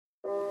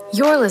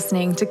You're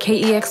listening to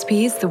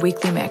KEXP's The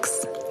Weekly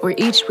Mix, where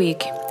each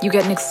week you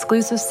get an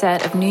exclusive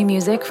set of new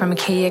music from a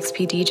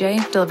KEXP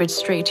DJ delivered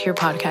straight to your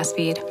podcast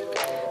feed.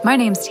 My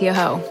name's Tia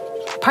Ho.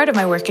 Part of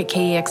my work at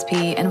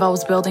KEXP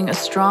involves building a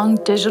strong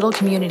digital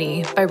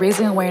community by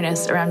raising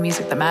awareness around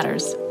music that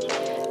matters.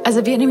 As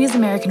a Vietnamese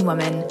American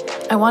woman,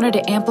 I wanted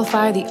to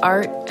amplify the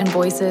art and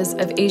voices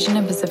of Asian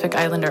and Pacific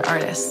Islander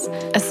artists,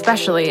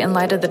 especially in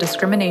light of the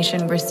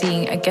discrimination we're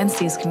seeing against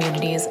these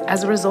communities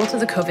as a result of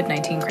the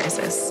COVID-19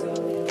 crisis.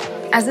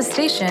 As a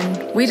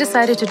station, we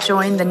decided to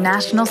join the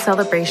National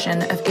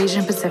Celebration of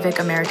Asian Pacific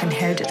American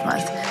Heritage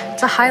Month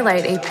to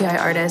highlight API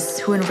artists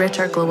who enrich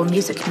our global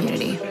music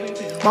community.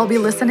 While we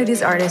listen to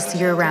these artists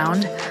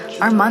year-round,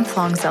 our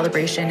month-long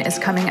celebration is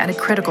coming at a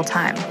critical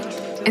time.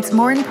 It's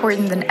more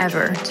important than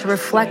ever to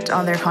reflect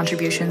on their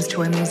contributions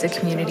to our music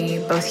community,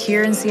 both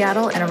here in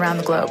Seattle and around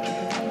the globe.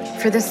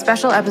 For this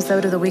special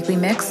episode of The Weekly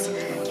Mix,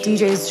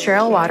 DJs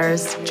Cheryl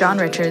Waters, John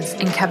Richards,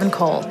 and Kevin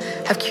Cole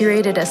have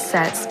curated a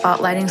set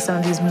spotlighting some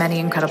of these many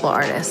incredible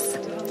artists.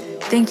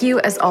 Thank you,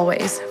 as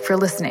always, for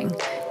listening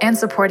and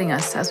supporting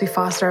us as we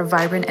foster a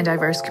vibrant and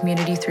diverse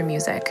community through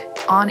music,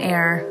 on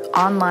air,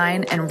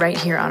 online, and right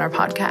here on our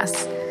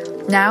podcasts.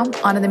 Now,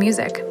 on to the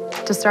music.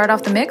 To start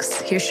off the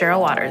mix, here's Cheryl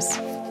Waters.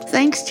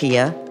 Thanks,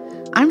 Tia.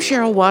 I'm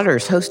Cheryl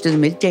Waters, host of the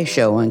Midday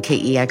Show on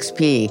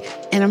KEXP,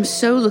 and I'm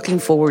so looking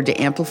forward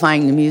to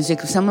amplifying the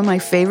music of some of my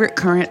favorite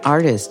current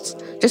artists.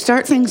 To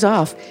start things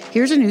off,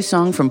 here's a new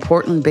song from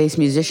Portland-based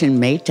musician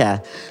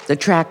Meta. The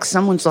track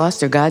Someone's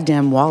Lost Their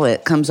Goddamn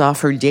Wallet comes off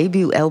her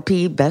debut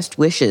LP, Best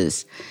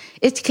Wishes.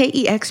 It's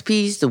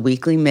KEXP's The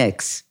Weekly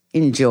Mix.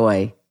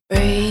 Enjoy.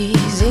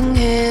 Raising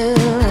hell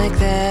like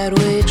that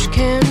which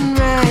can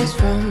rise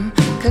from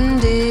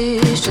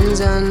conditions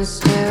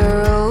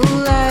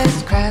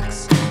unsterilized,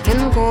 cracks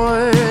and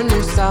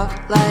corners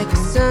soft like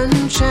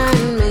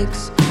sunshine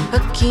makes a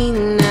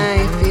keen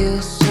eye feel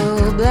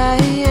so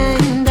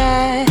blind.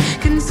 I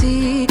can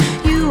see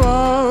you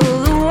all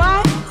the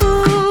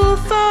while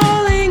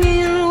falling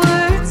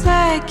inwards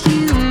like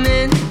you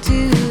meant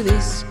to.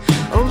 This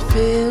old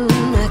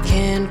film I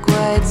can't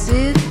quite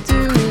sit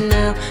through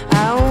now.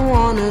 I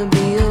wanna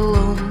be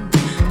alone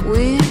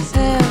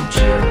without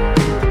you.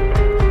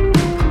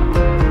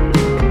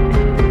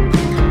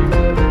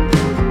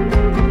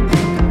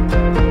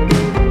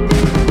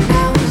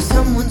 Now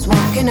someone's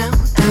walking out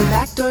the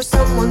back door,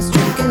 someone's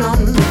drinking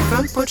on the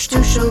front porch,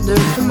 two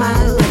shoulders from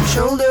my left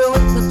shoulder.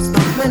 What lips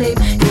spelled my name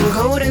in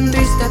code and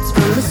 3 steps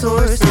from the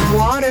source of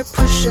water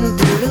pushing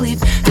through relief.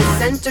 The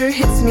center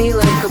hits me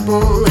like a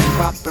bullet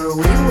proper.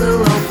 We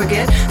will all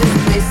forget this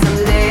place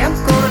someday. I'm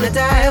gonna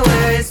die.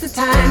 Where is the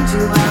time?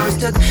 2 hours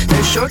took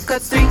their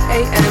shortcuts, 3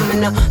 a.m.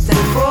 and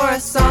nothing for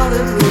us. All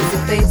the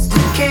music fades to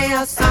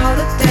chaos. All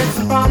the dance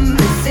and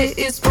promise it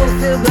is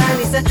fulfilled.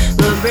 Blindly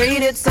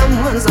celebrated.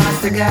 Someone's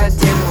lost their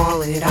goddamn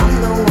wallet.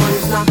 I'm the one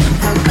who's not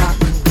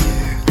forgotten.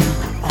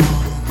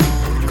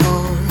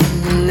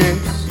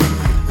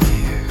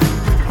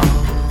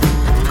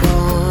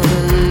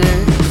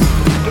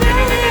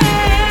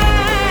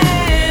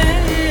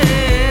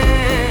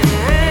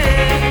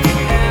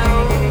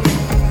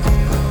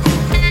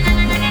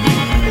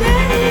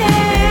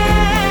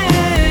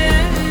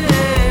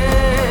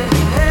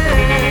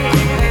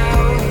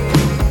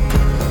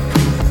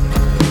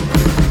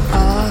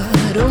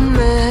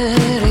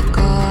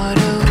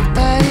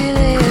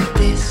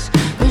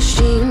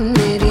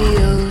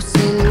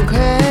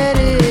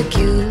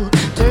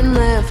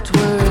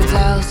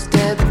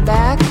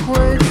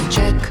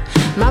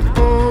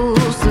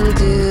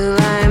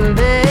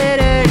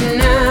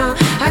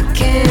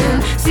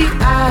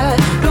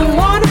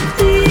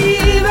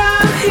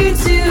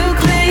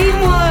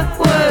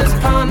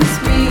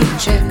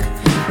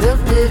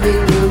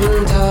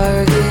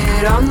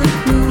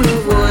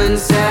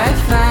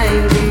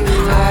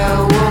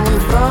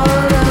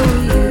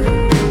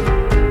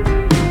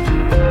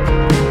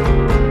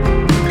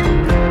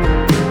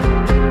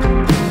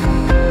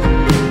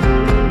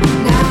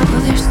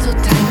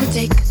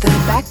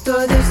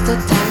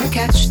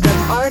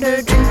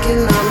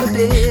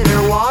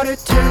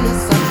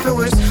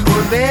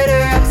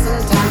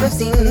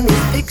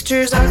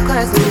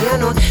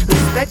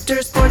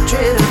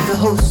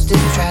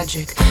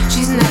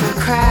 She's never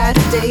cried a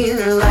day in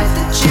her life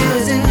that she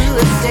was in.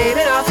 Let's save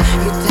it off.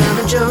 You tell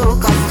the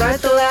joke, I'll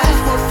start the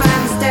laugh. We'll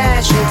find the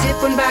stash and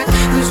tip one back.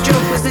 Whose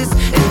joke was this?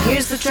 And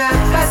here's the trap.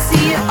 I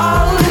see it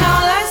all, and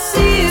all I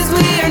see is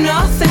we are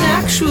nothing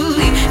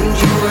actually, and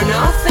you are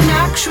nothing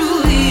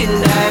actually,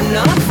 and I'm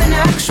nothing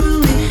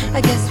actually.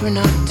 I guess we're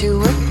not to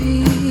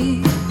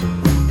worry.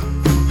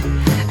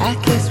 I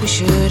guess we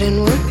shouldn't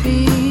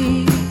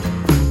worry,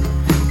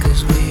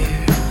 'cause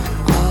we're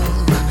all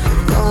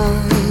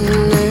gone.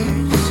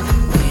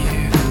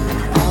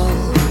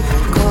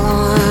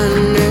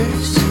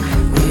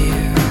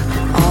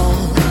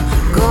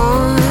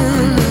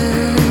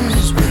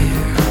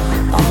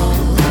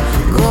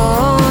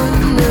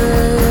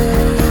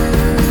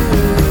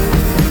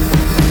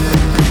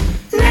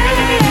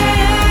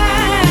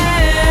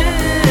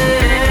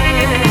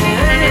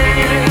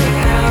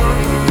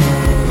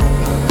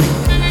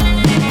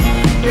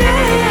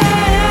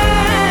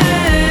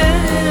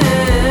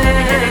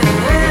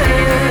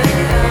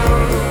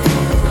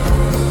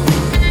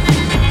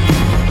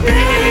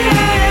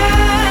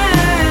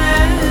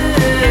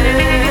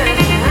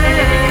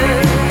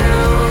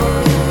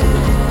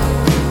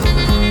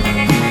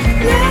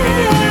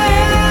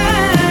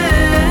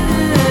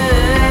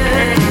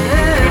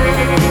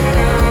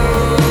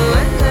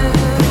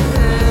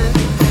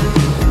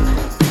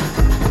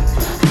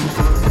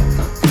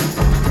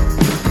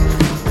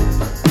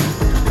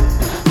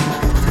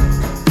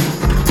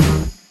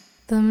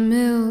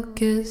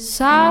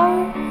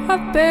 sour.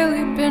 I've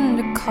barely been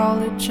to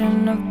college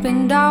and I've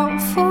been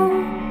doubtful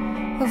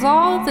of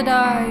all that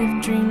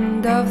I've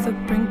dreamed of. The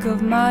brink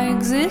of my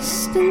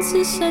existence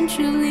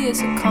essentially is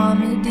a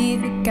comedy.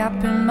 The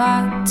gap in my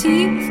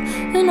teeth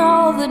and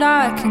all that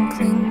I can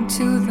cling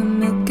to. The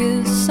milk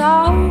is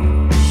sour.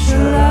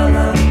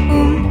 Shalala,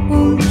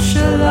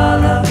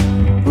 shalala,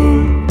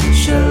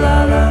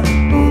 shalala,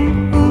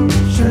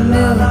 the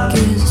milk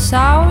is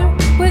sour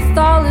with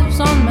olives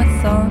on my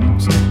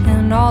thumbs,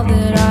 and all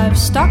that I've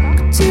stuck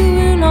to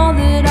and all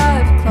that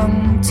I've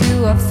clung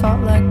to. I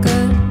felt like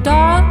a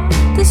dog.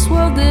 This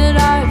world that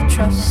I've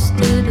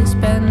trusted has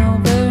been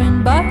over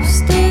and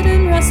busted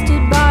and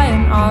rested by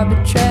an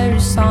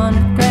arbitrary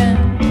sonogram.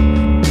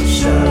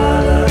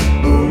 Shalala,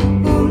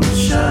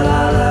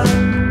 shalala,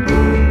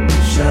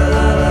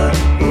 shalala,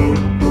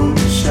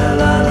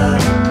 shalala,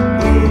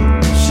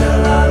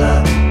 shalala,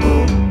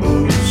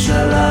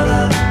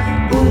 shalala,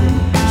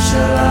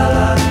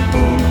 shalala.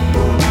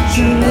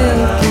 The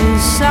milk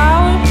is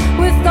sour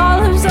with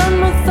olives on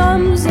my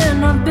thumbs,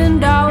 and I've been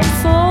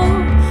doubtful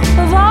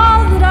of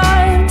all that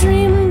I've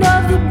dreamed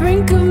of. The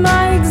brink of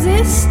my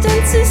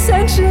existence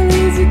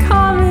essentially is a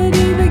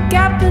comedy. The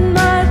gap in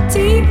my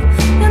teeth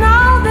and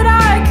all that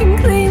I can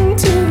cling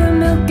to. The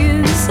milk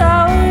is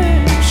sour.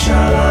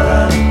 Shalala,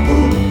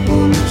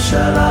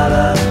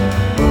 shalala,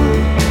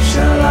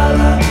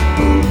 shalala,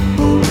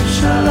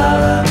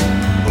 shalala,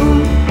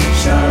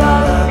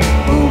 shalala,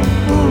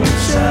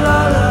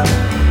 shalala,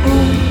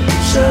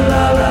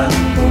 shalala,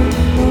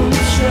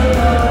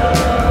 shalala.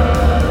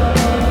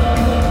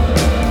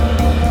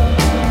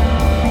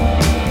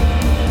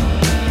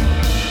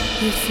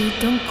 If you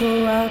don't go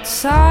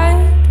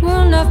outside,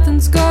 well,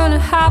 nothing's gonna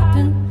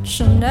happen.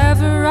 She'll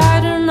never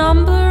write her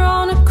number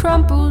on a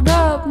crumpled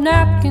up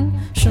napkin.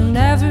 She'll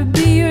never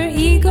be your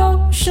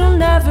ego, she'll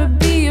never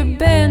be your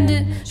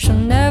bandit.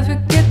 She'll never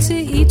get to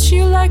eat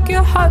you like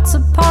your heart's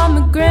a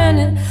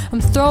pomegranate.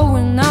 I'm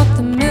throwing out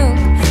the milk,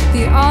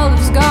 the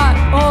olives got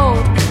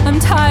old. I'm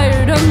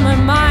tired of my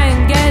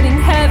mind getting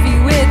heavy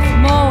with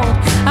mold.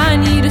 I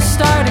need to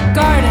start a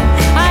garden,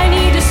 I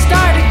need to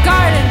start a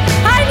garden,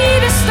 I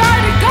need to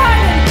start a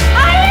garden,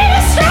 I need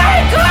to start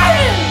a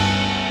garden.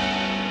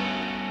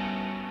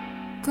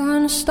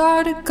 Gonna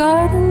start a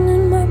garden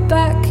in my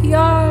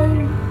backyard.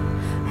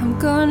 I'm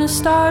gonna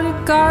start a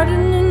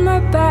garden in my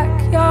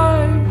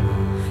backyard.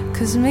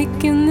 'Cause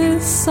making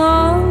this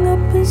song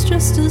up is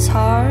just as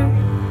hard.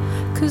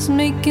 'Cause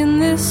making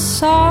this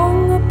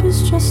song up is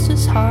just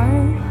as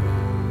hard.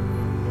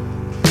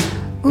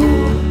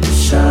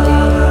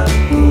 Shalala,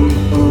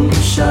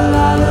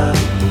 shalala,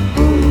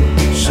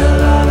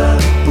 shalala,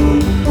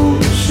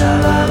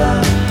 shalala,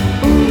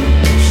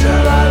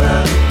 shalala,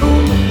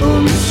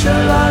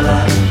 shalala,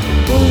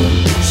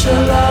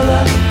 shalala,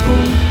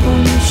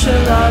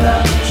 shalala,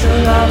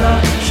 shalala,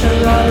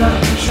 shalala,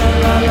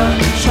 shalala,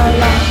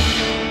 shalala.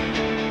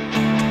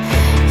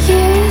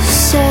 You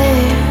say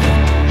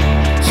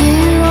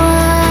you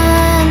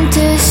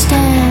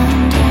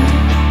understand.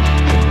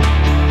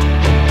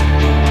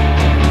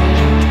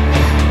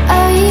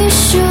 Are you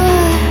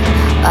sure?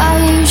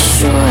 Are you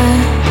sure?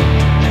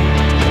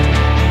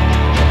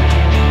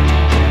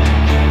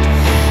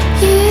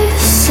 You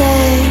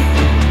say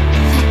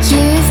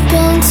you've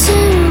been to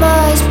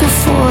Mars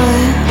before.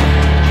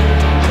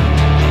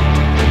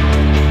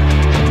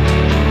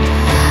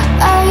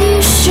 Are you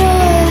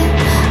sure?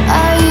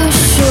 Are you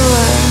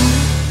sure?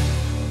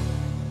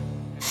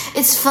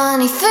 It's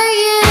funny for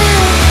you.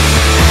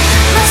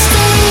 My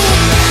state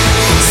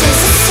says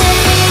the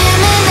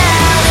same in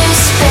outer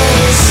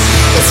space.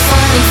 It's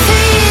funny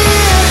for you.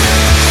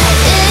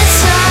 It's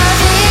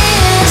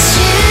obvious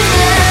you've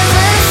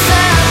never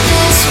felt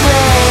this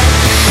way.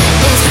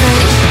 It's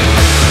pretty.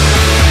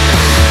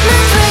 My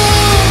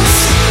brain's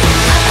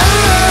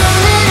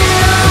alone and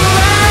no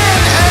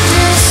one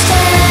understands.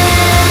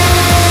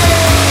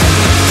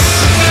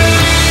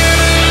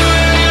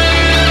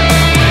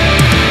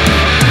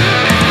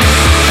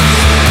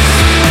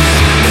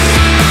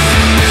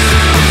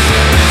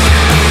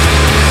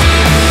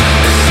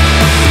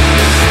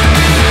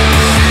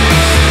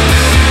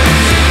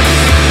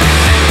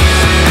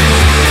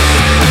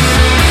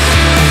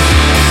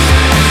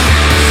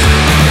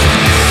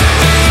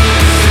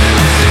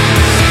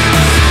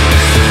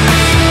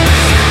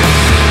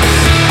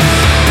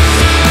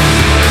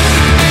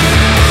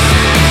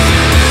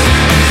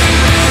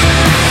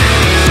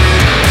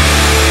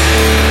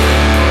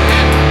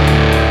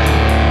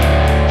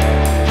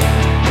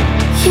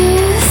 You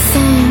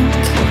think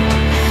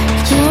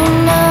you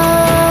know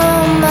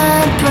my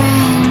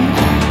brain.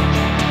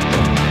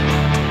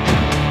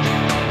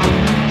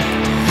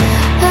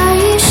 Are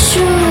you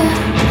sure?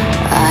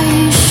 Are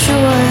you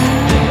sure?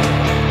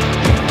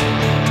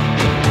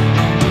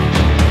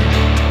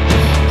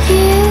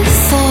 You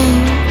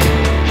think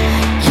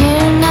you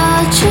know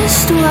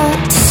just what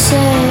to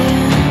say.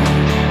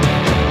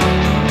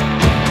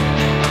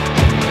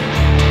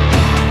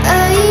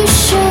 Are you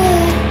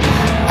sure?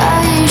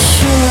 Are you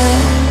sure?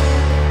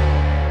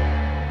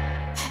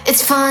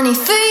 It's funny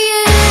for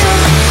you.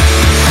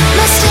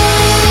 My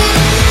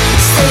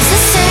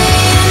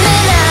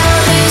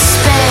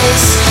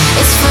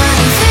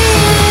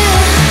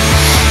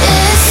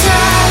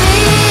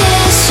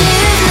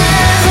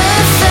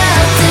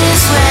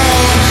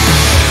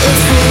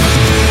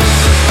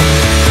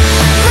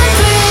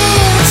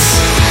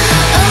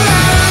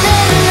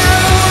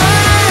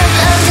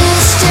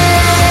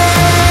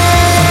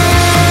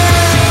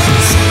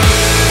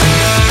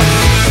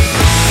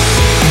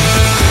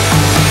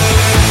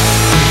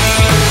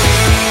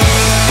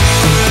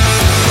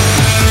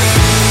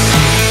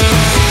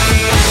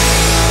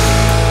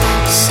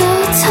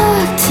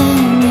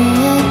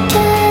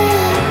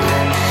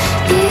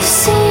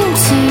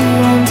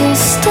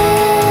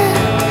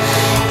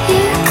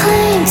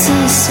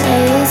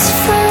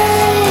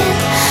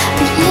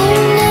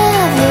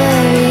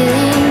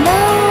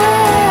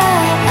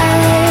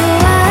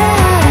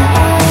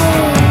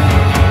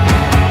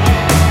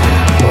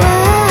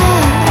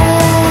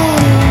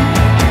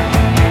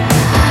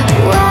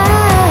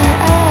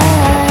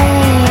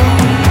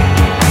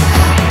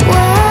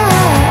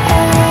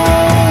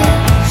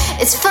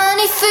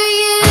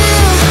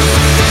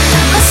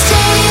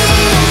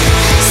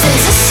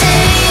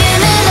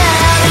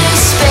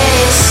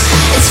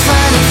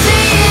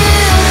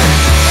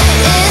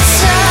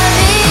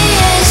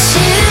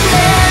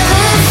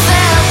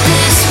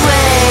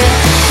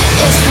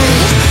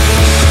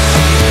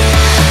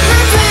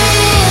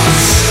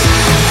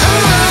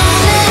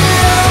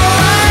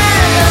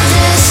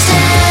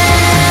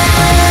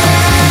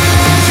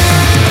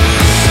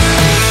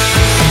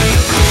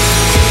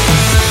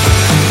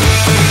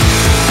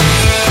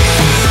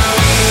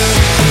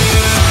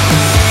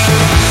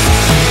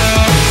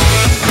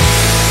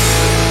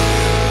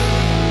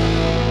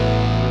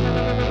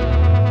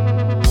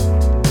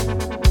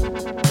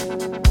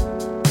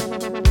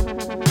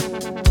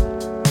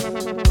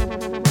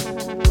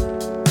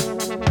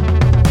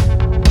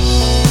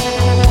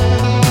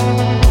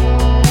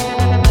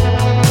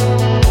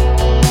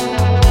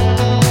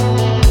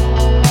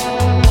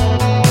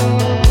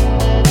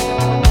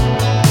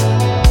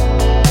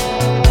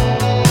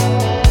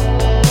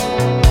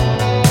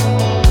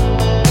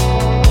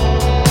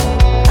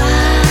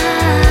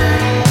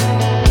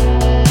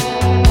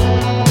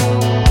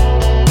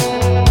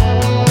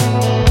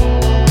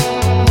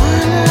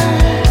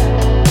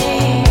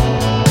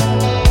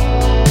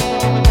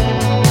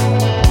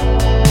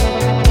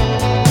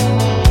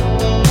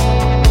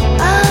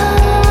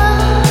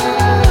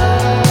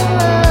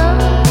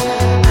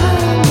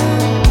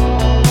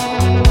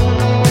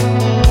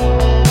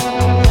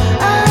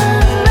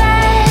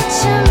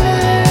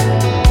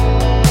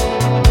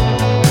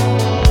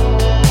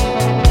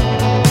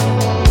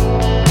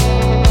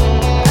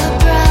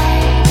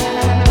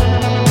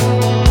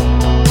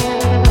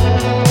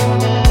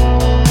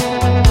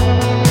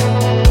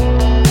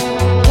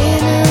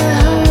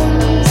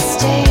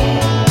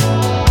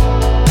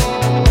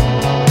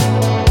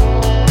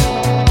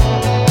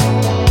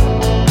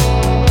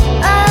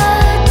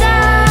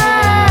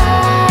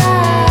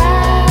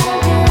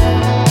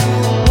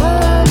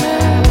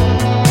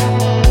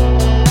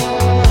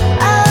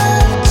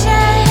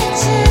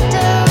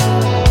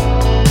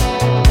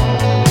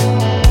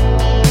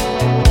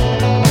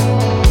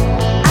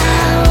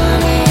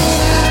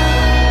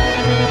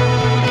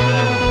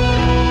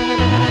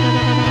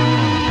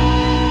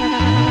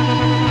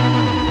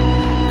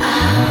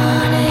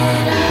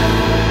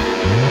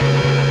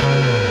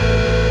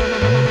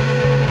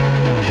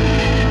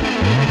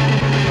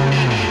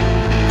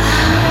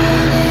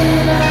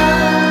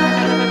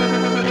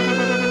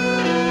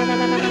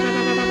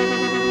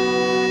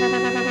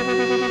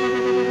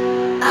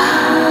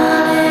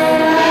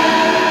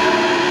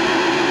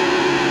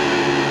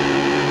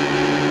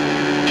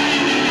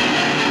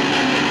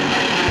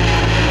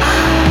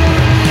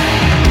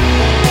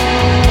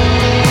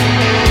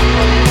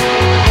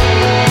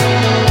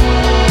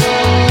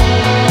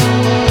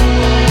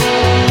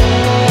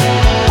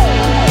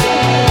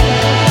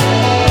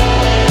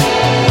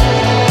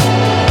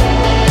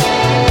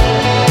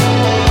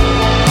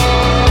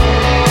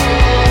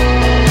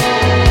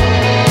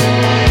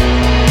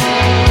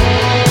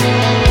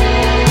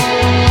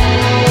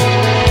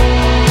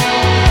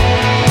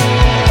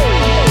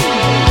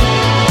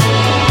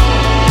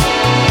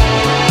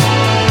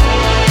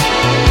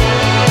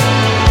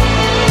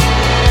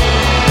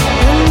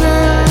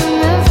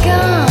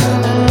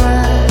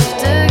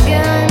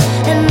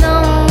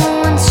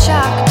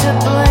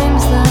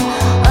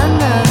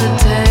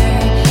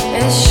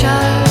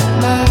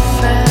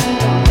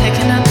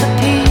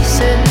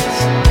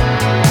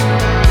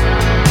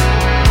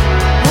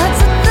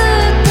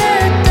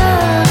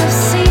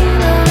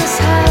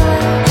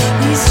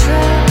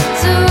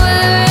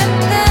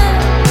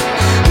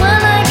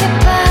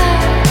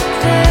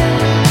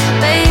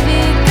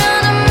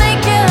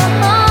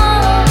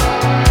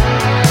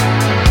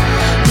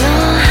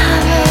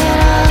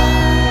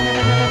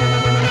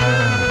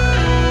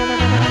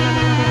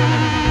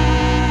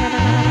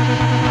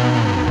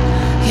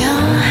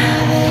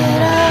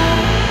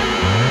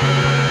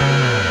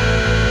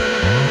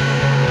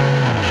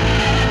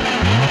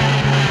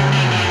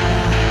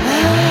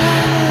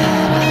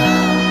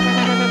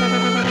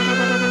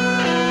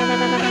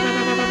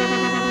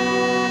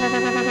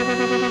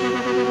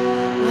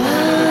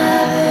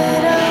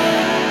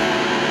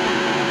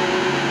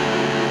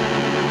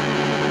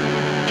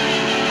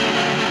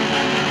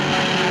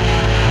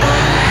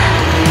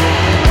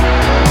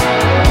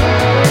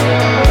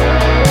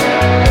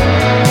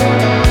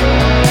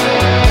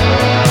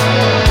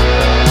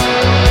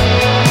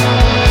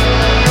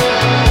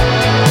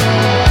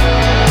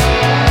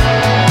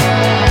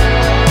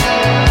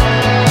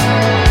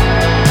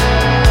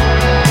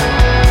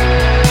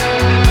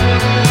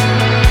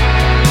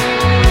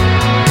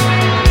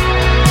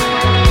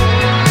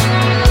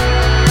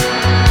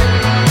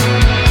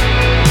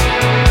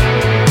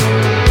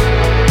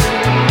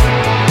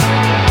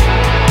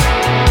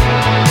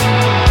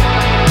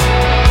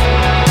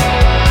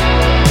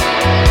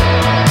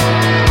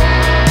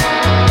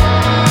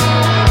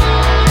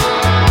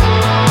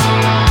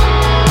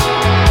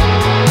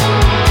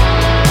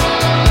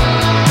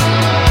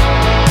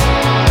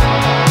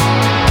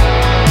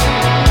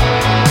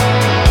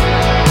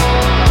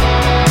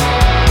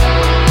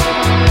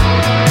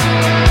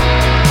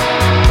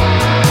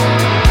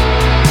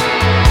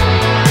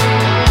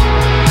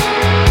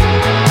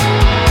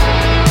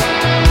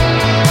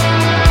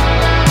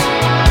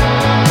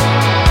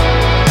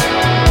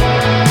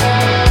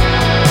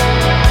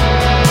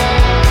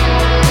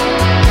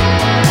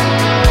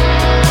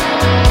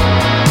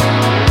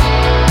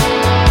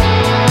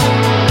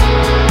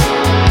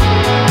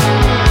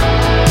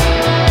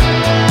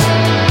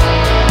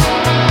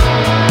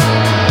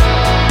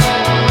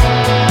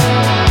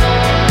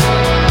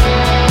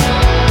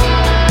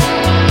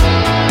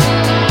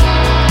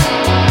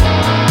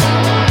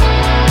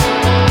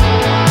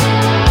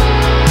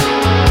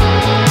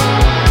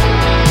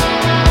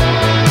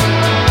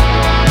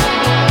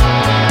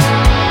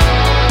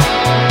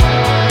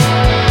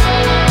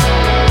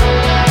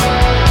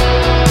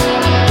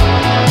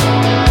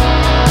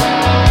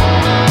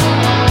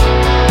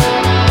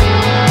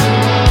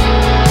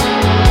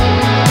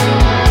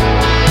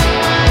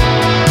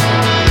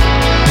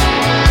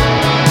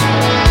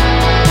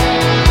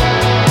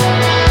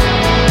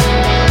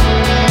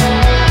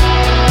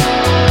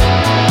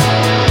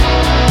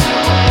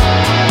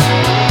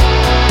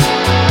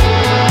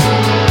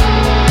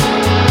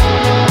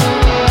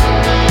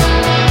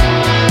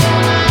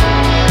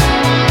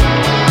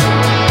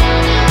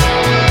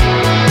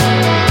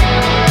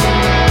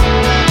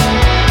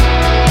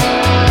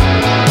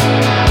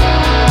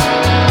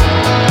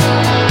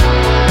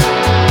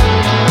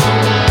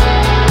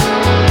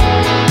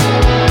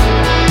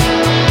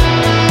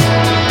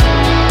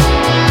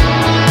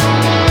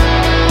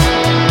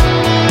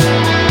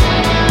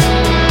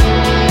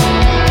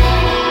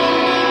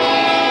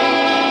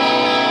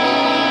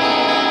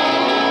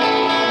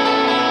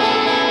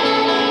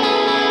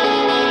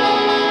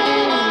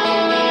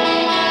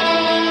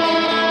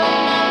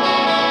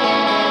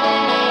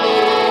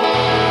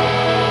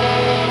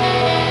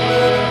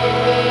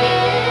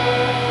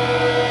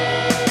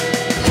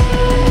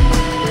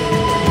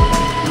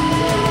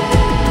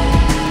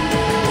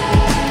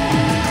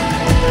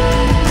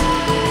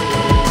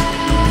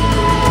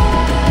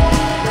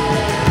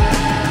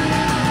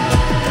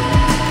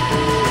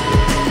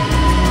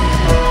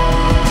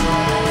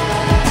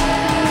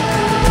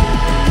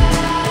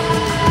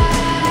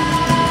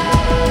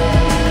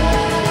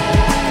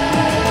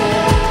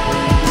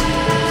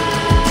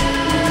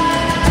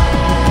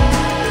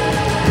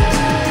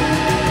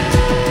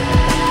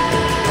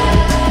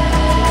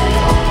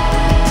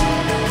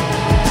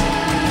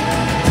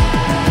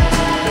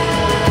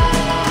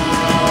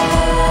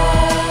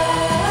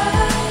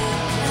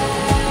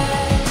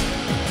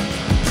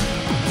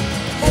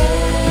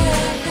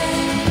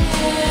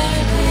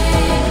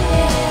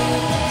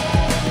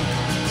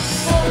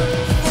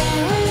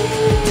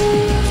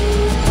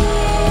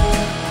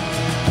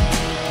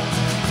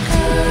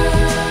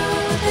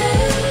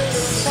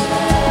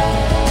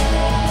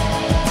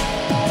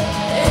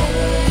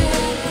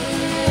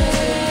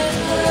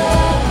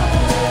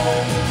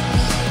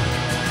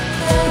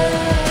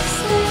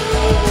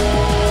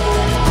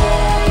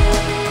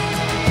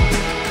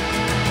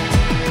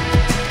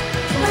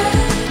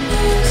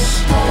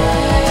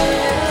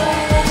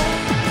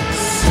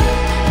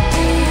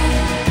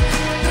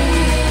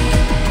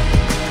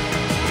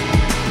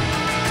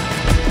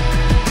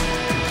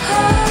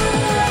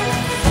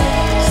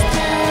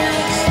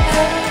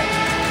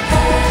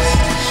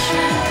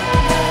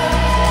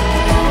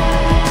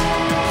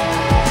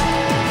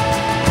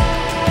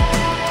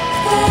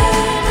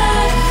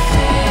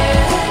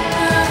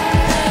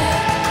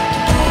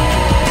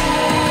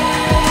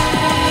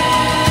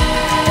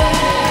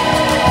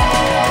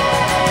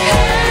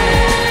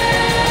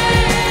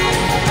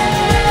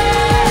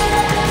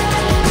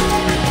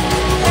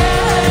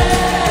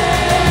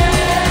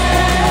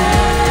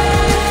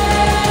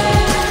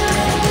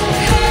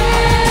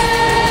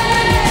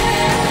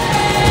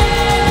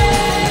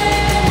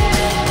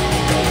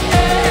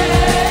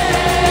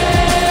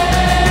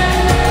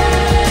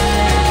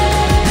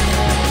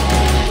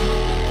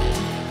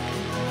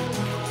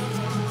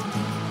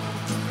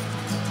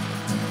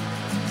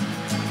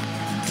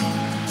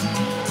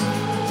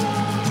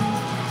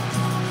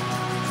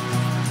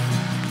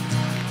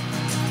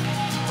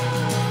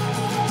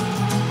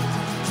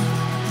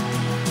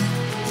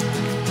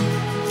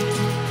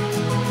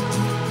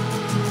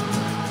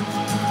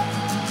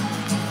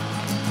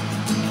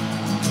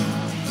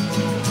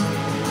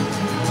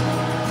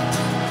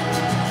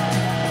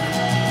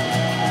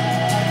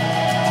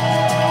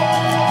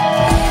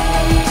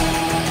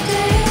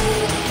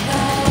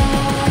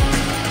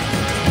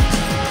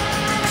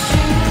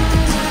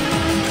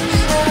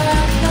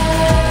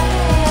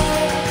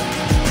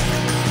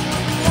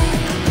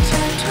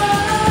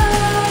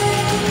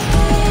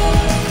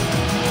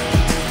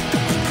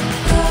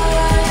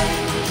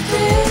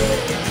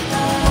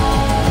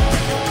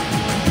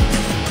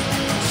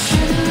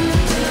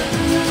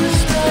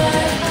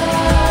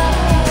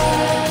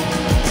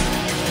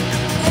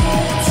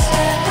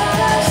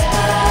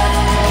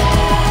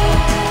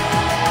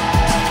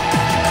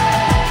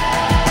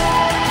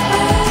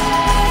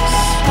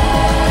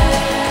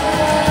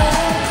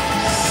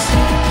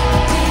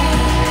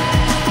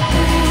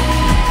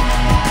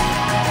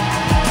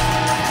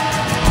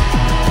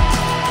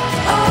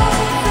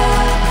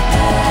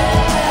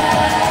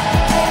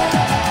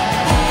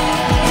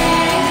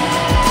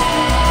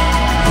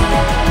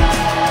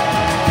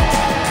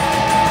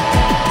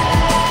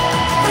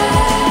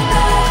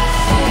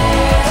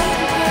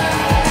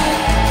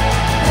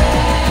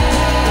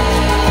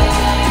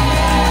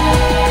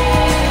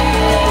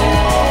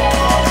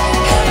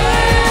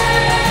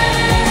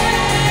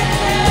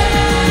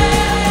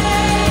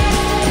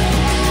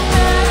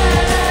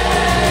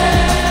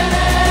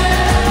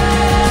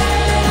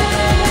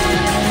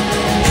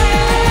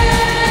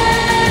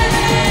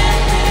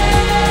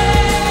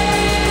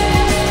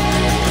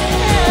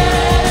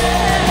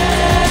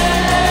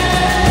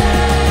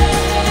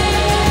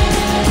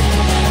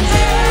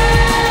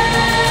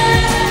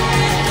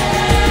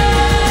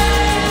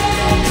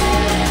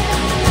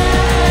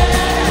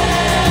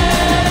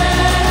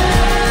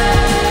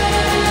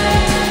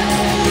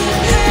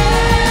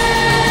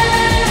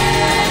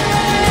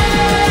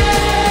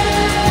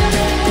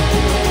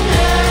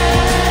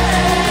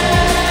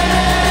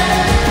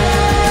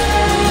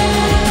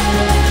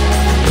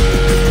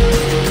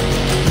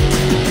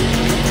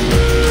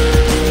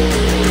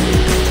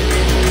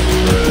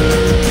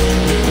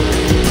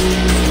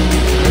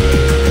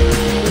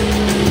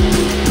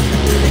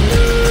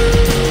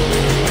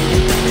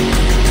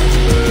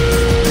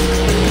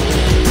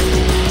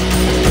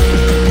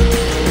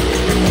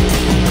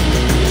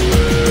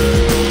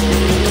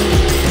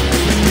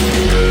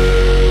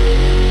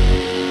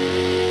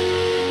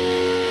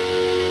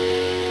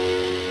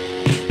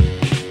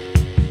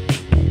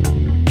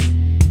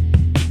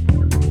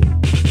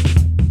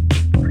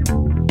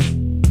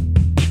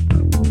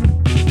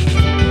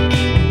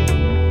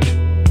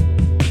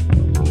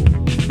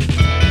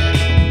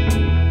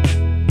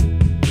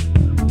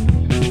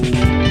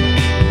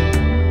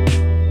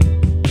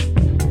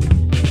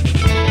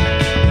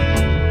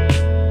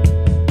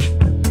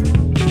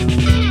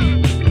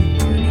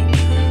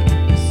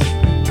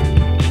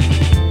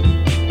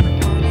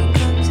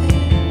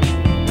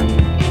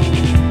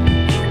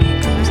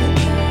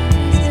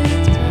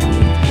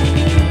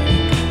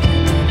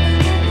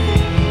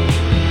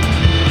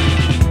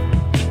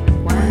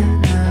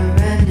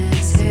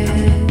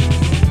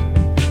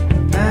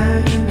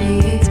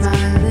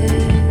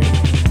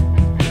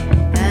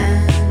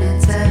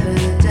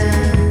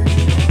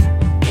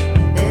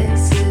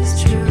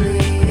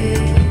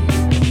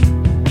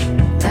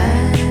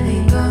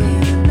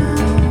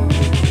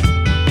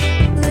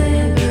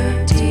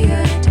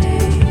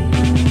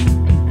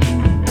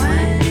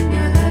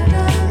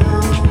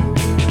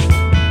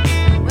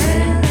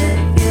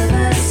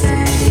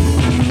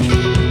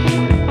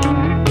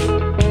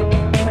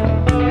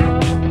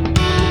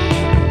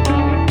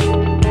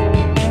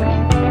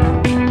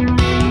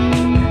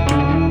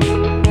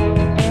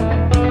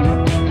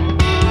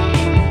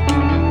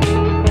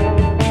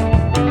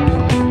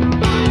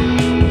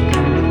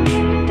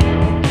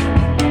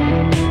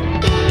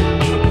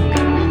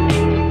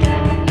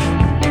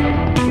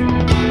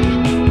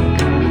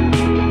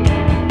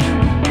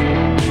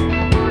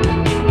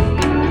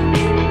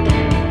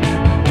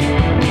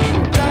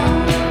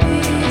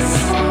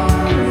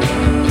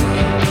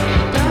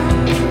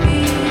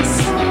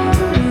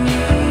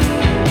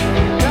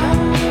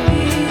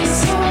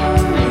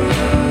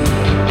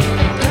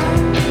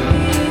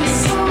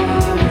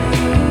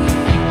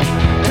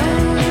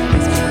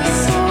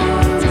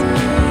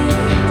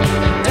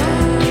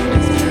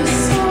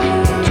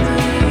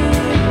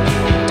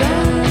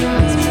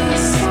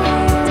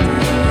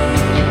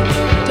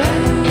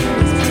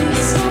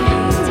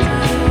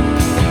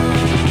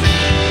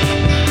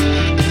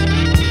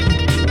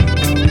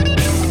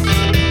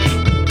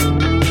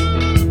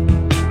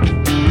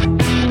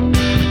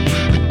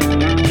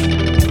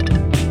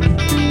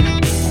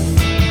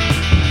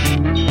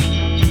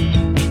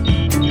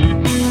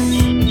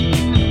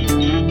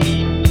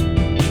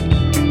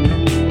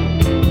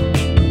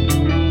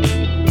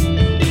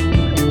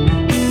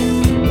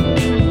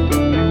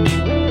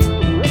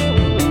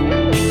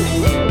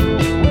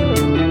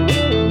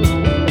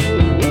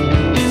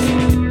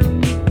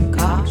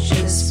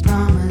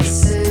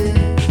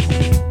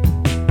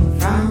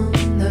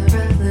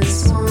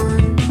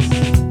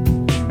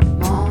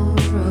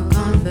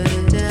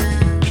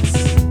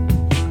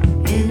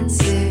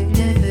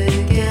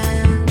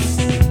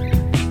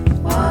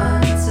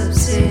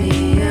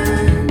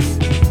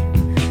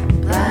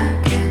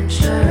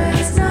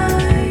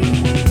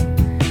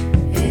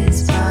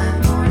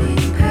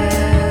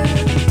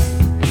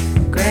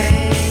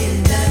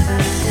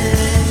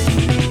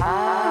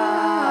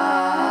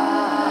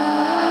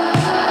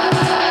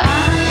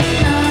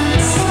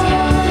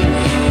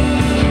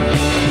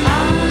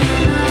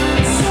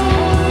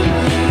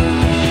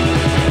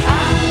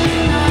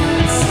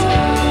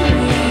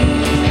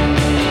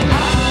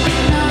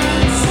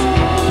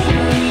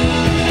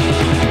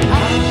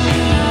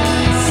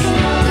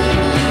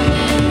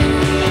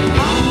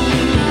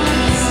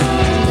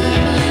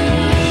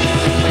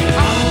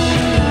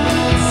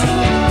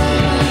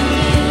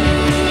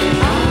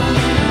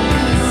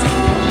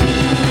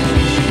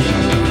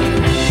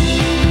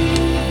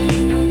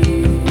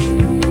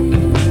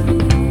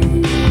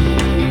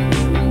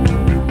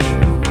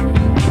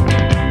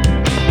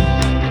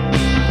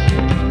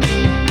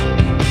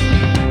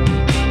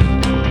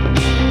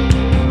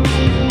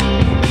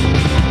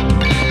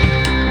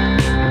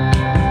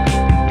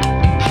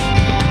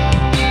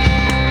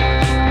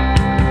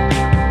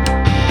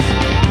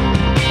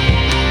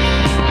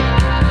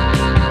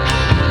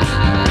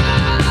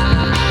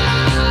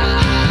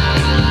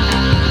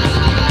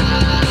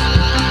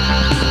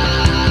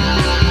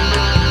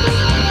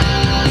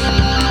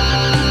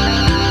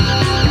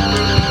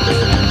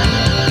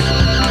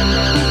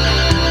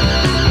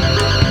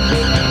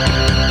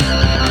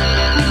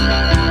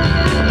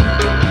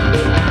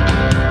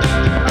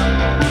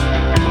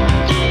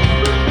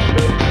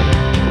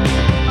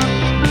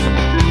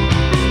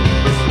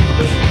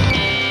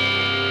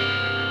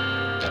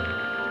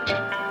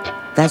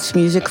That's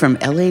music from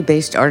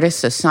LA-based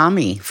artist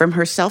Asami from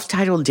her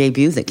self-titled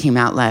debut that came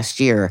out last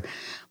year.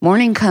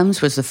 Morning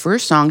Comes was the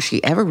first song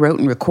she ever wrote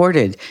and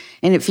recorded,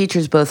 and it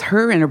features both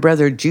her and her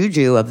brother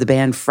Juju of the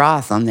band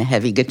Froth on the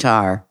heavy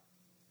guitar.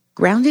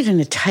 Grounded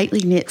in a tightly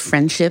knit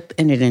friendship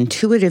and an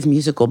intuitive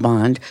musical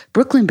bond,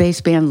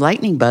 Brooklyn-based band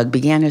Lightning Bug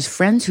began as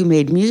friends who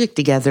made music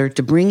together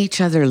to bring each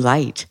other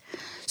light.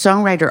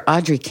 Songwriter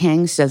Audrey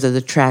Kang says of the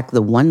track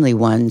The Onely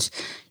Ones,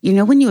 "You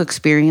know when you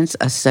experience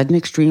a sudden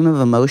extreme of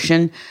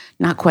emotion,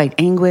 not quite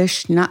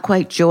anguish, not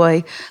quite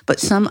joy, but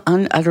some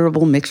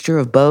unutterable mixture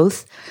of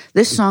both?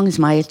 This song is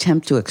my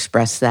attempt to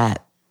express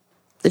that."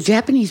 The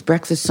Japanese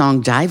breakfast song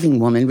Diving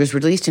Woman was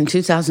released in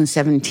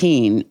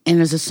 2017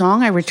 and is a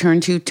song I return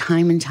to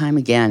time and time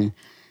again.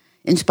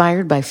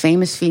 Inspired by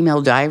famous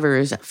female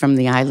divers from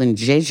the island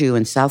Jeju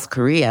in South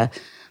Korea,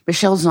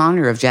 Michelle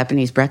Zahner of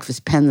Japanese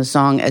Breakfast penned the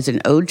song as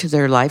an ode to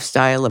their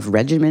lifestyle of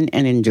regimen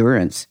and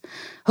endurance,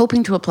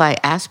 hoping to apply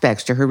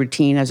aspects to her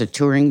routine as a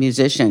touring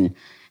musician,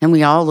 and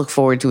we all look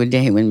forward to a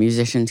day when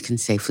musicians can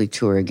safely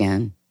tour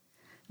again.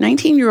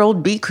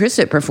 19-year-old Bea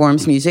Crisset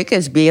performs music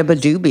as Bia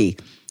Badoobie.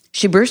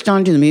 She burst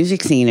onto the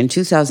music scene in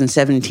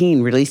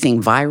 2017,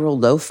 releasing viral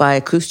lo-fi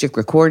acoustic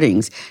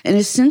recordings, and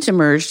has since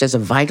emerged as a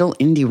vital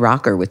indie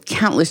rocker with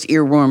countless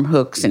earworm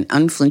hooks and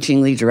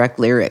unflinchingly direct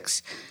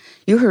lyrics.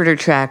 You heard her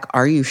track,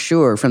 Are You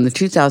Sure, from the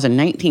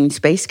 2019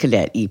 Space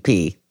Cadet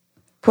EP.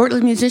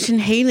 Portland musician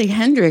Haley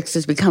Hendricks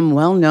has become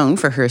well known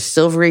for her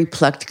silvery,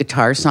 plucked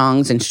guitar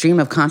songs and stream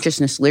of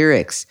consciousness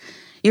lyrics.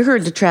 You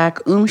heard the track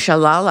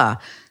Shalala.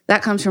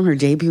 That comes from her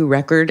debut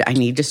record, I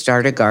Need to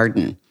Start a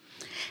Garden.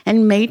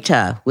 And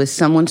Meta, with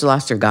Someone's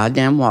Lost Her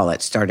Goddamn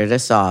Wallet, started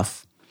us off.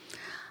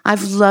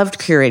 I've loved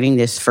curating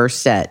this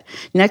first set.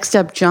 Next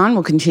up, John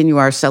will continue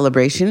our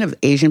celebration of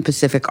Asian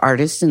Pacific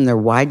artists and their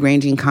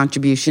wide-ranging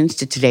contributions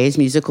to today's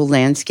musical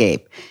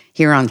landscape,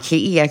 here on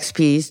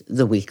KEXP's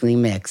The Weekly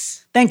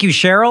Mix. Thank you,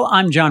 Cheryl.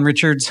 I'm John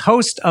Richards,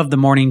 host of The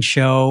Morning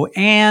Show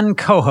and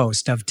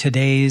co-host of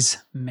today's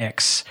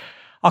Mix.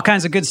 All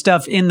kinds of good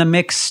stuff in the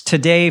mix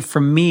today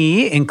from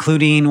me,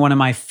 including one of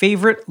my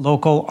favorite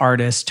local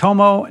artists,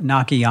 Tomo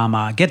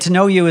Nakayama. Get to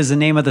Know You is the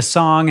name of the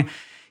song.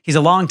 He's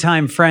a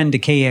longtime friend to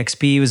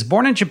KEXP. He was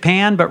born in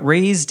Japan but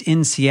raised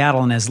in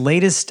Seattle, and his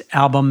latest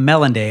album,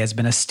 Melande, has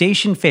been a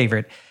station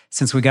favorite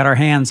since we got our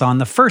hands on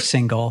the first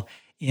single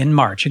in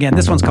March. Again,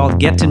 this one's called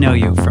Get to Know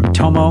You from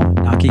Tomo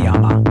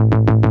Nakayama.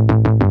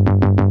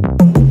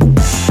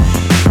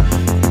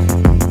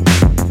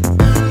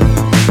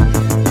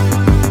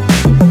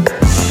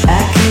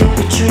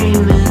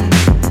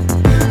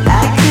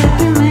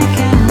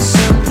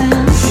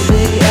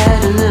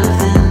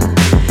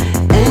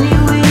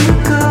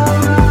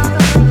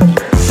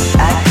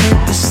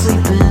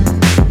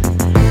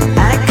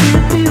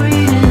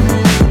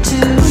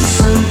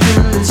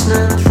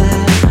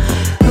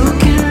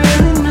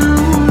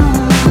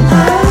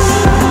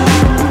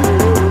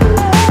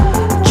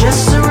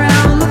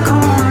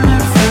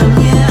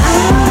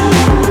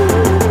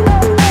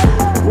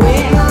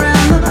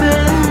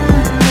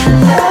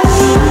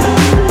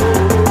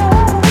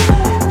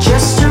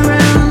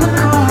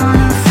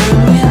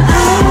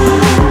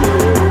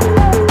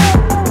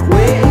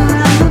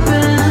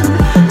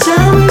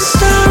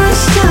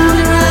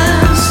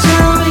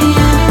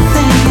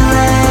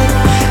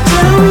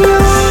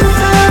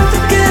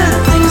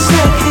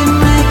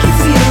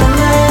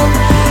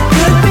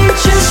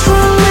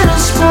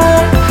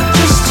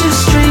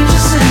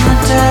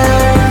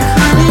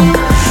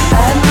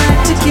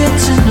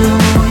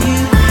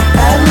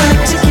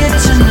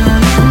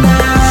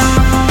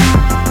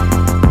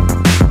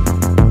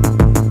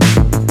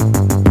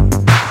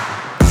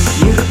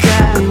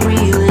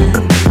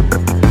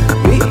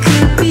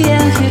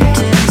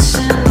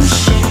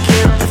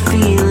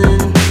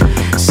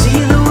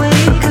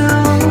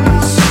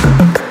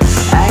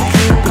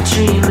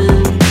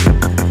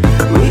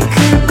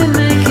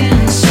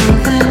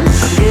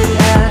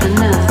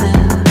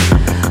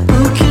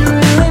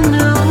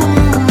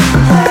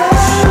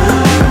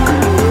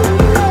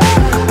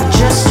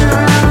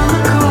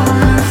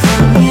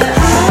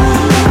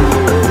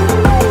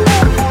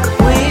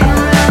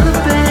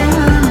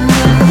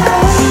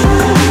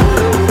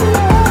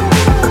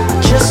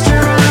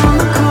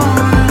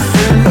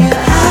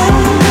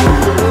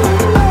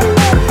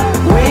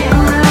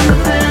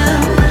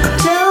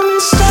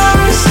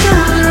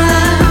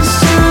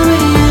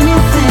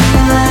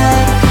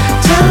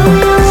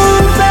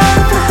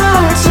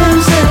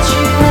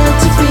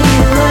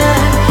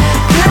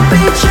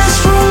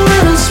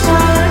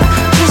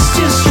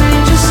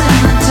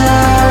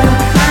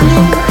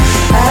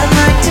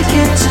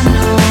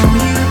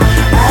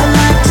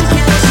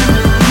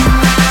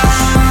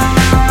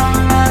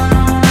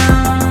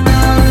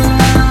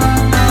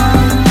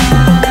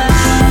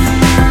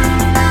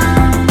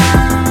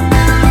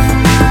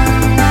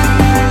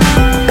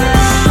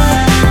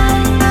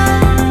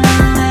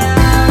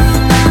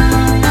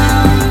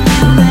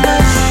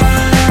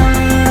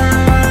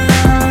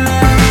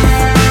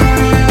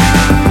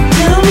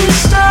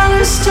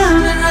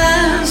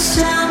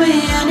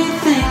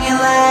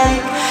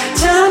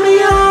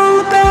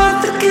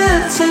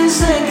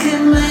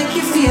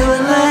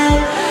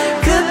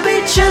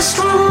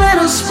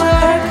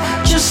 spark,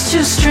 just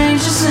two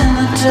strangers in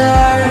the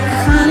dark.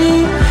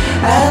 Honey,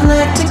 I'd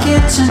like to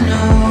get to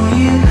know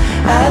you.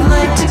 I'd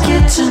like to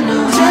get to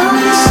know you. Tell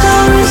me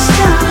stories,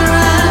 tell me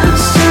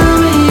rhymes, tell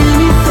me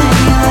anything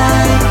you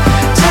like.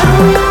 Tell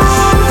me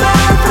all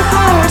about the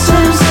hard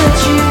times that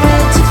you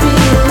had to be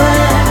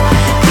alive.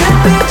 Could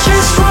be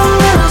just one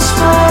little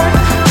spark,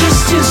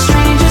 just two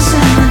strangers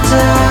in the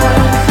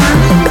dark.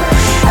 Honey,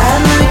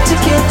 I'd like to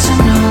get to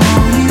know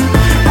you.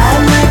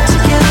 I'd like to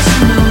get to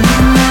know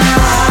you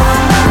now.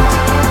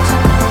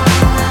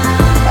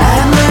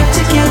 I'd like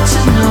to get to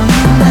know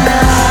you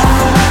now.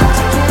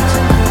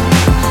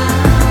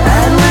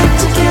 I'd like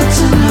to get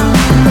to know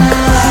you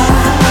now.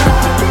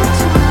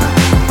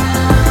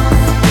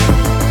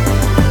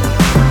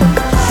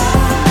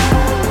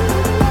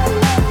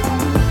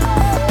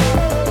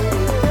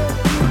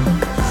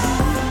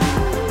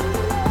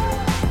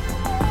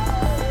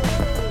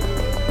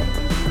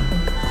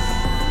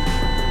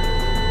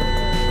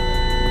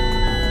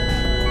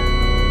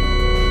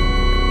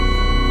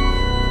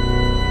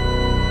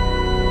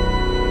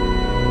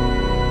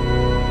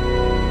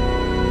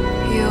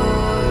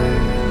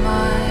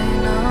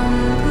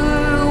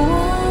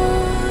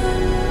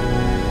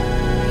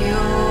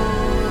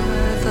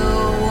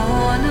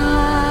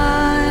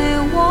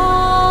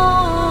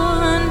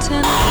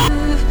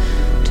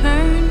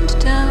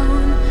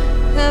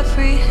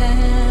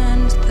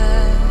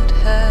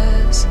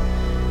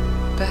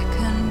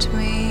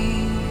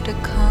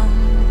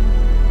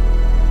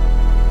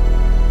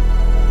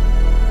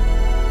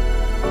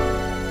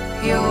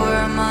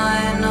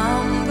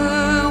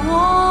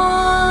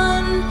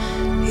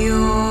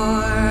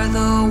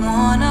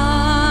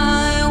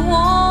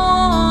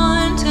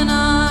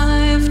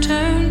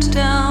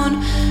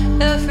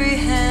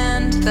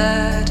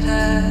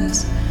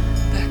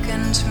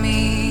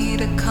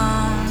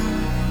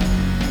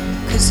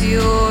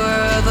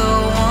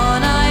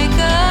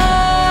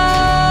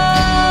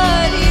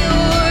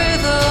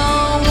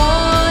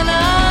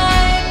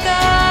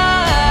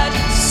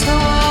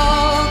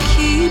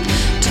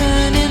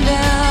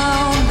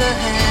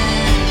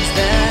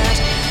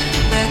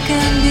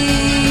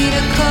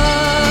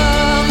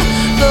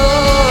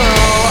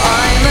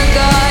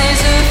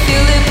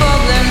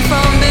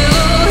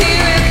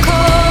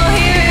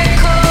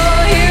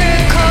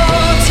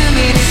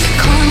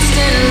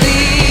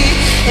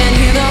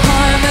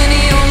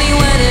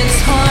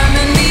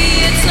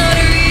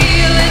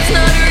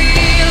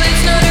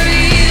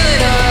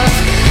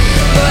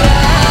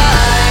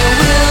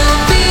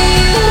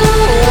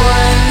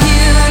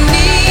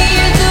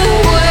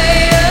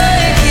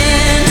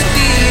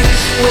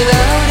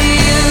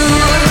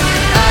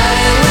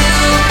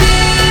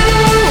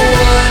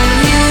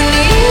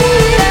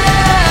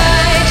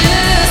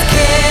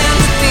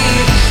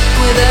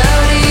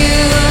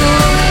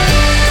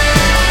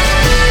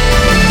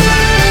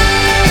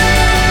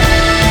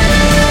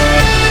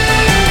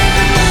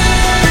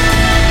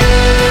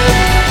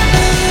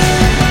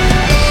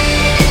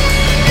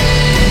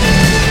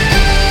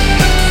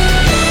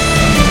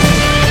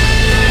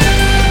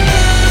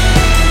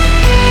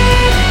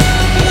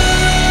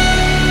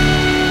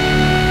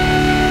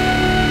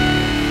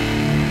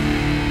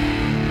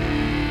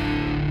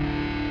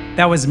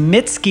 That was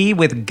Mitski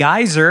with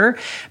Geyser.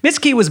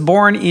 Mitski was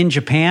born in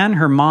Japan.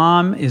 Her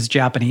mom is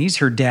Japanese,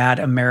 her dad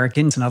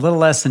American. And a little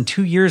less than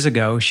 2 years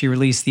ago, she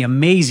released the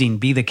amazing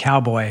Be the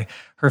Cowboy,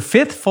 her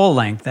fifth full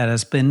length that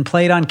has been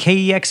played on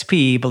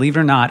KEXP, believe it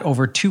or not,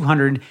 over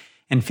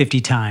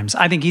 250 times.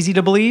 I think easy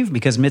to believe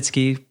because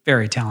Mitski,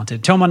 very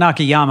talented. Toma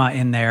Nakayama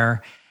in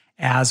there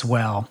as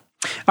well.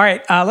 All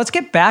right, let's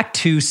get back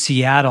to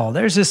Seattle.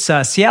 There's this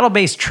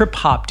Seattle-based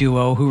trip-hop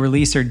duo who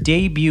released their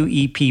debut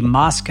EP,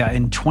 Mosca,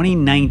 in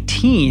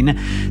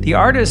 2019. The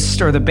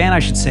artist, or the band I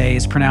should say,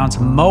 is pronounced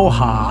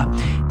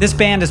Moha. This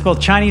band is both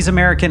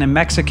Chinese-American and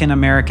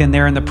Mexican-American.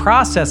 They're in the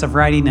process of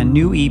writing a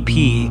new EP,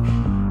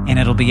 and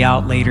it'll be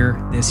out later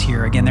this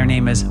year. Again, their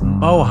name is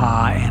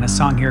Moha, and a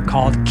song here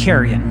called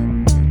Carrion.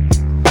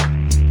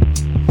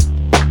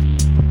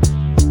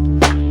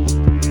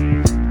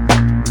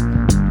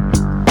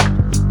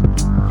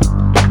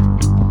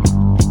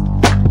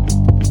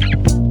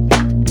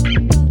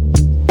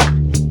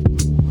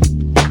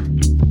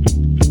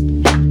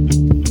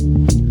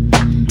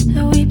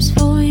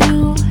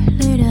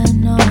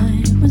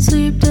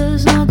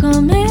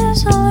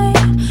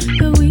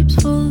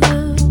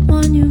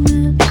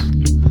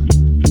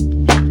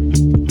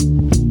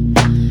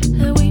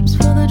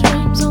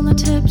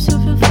 Tips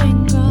of your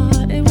fingers.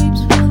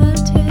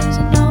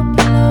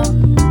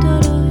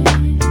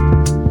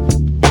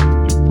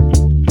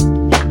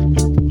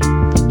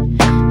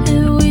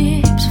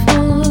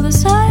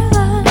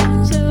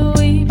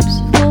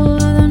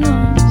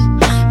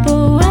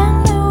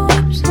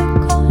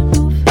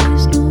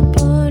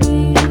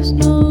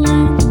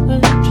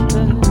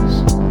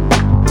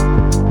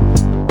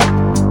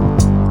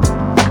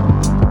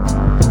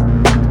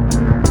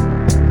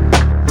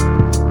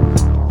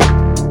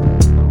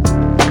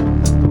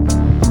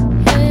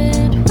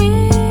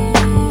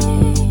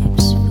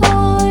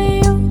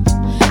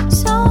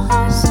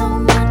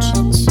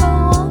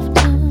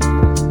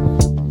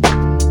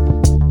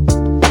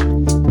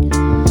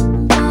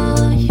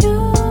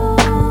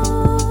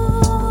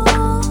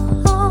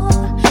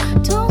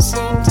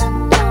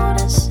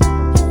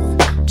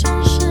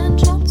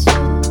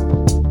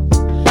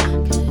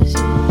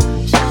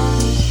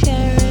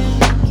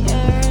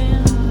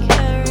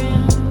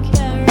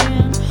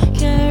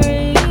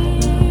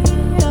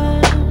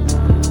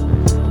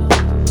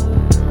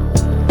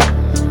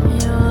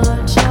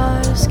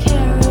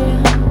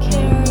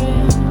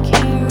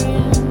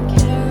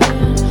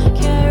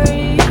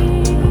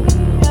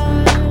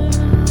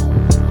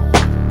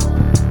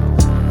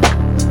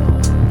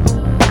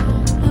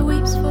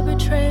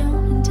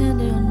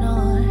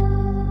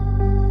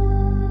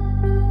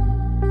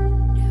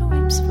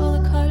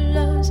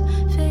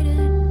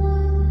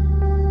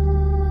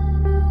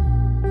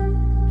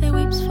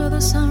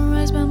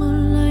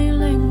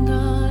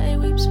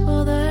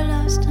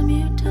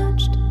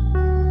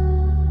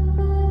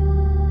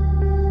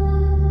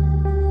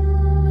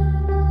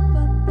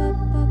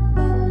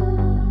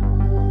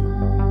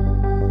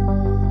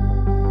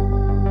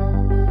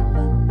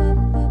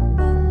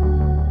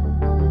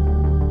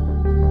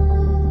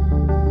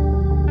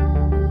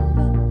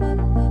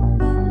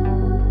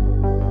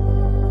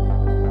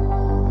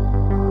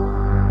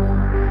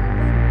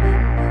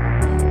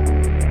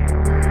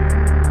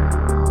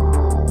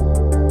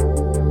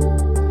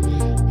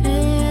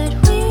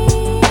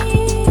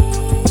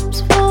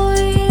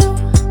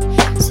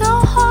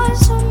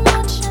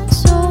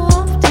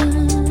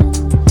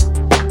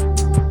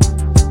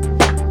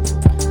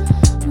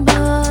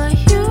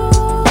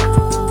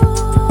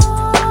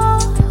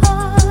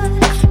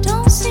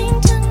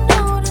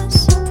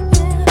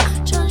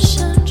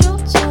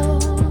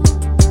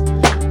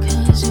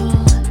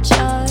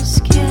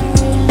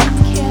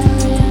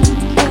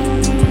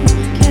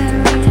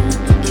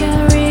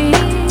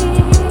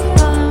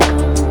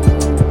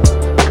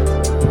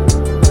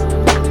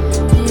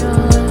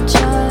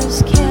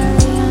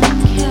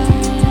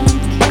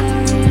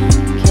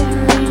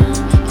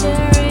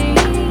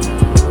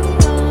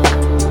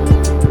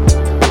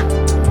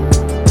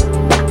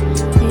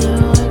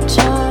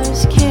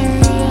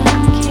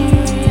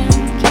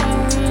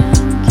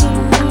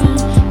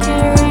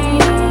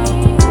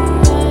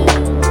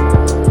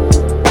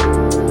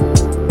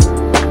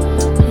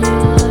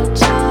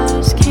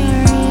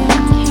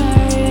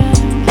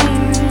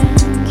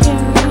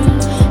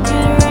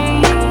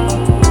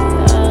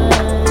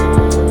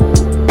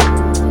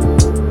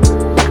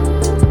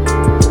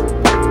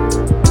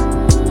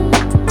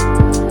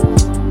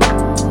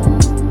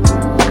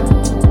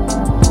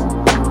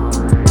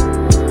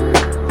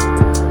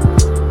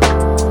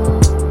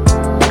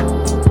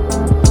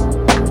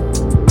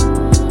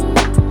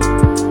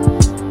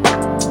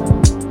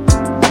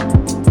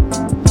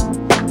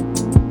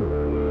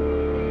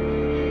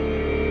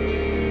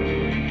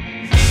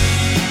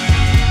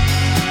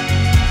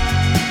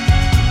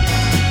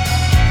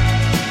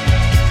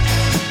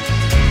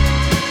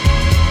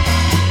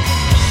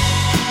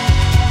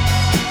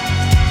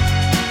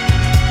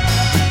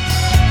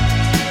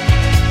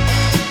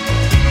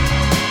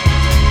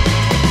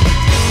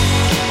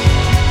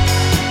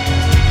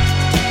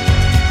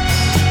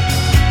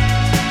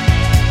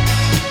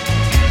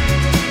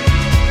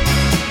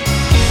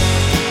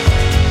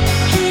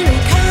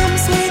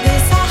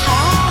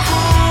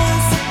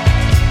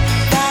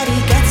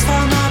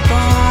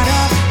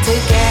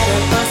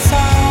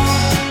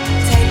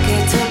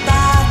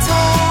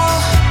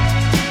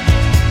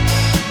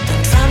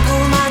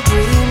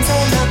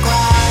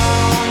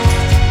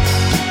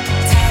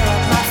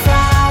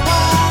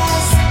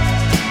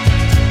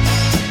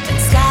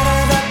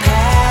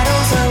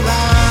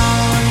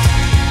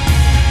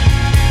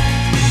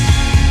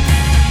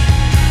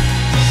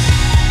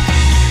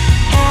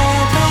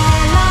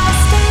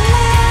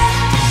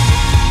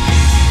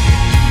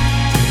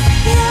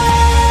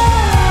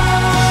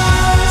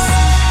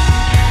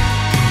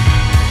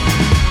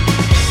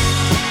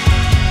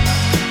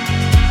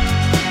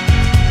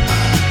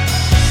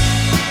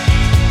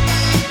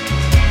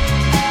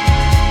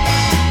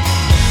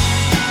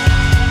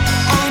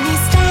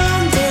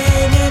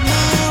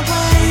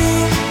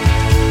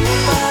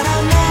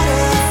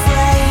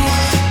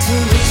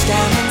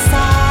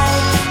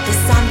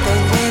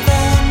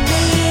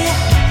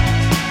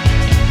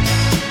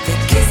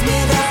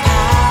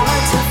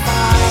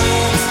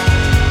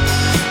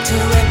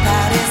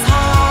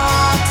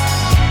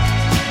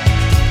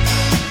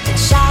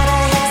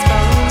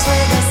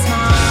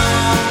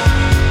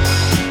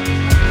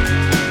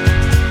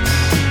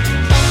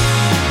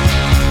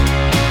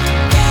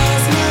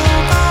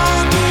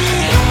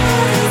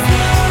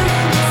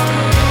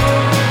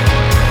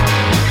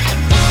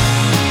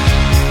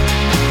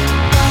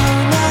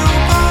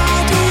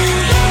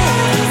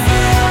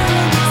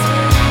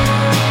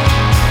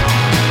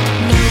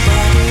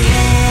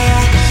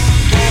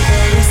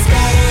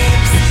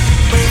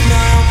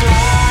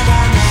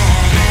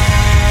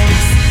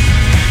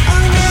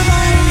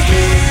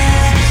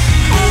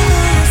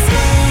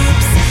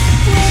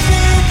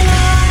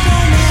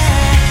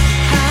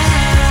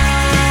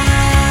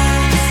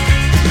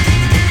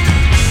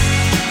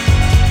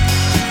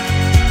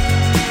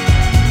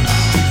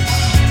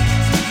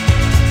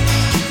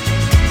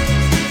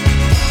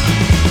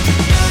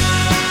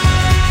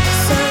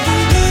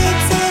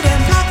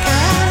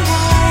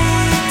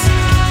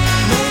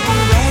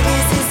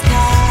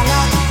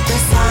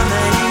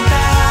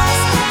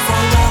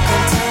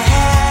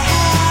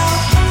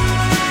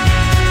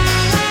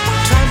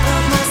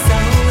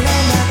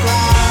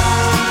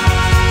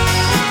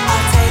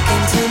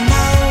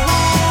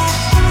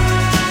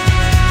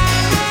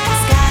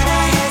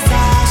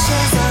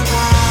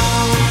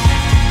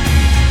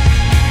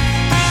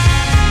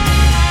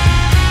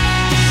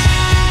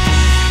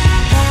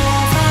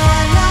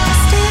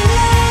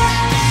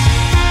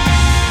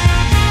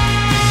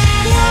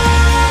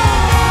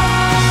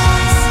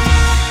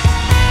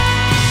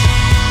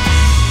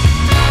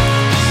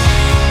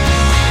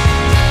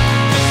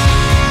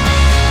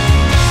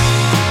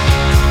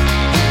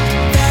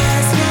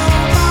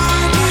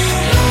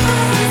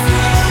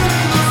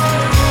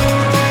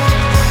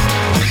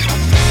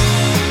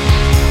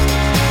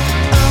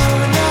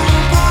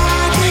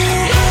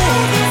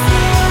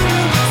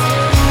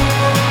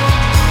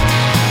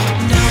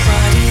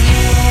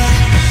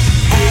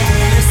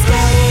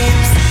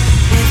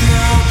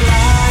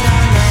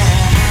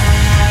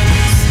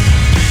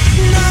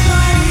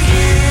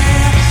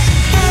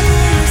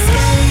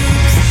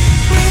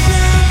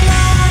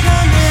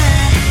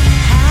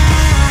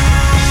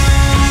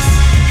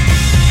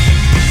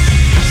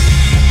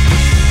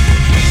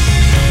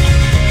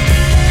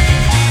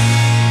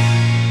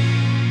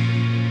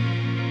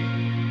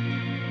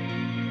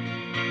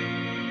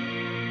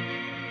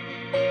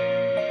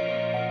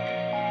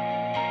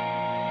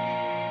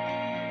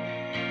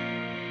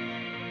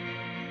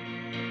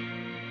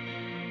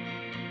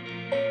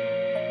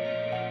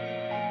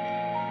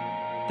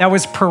 That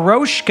was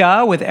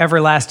Piroshka with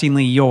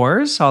Everlastingly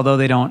Yours, although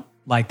they don't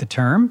like the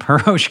term.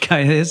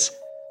 Piroshka is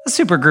a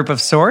supergroup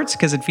of sorts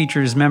because it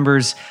features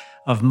members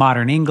of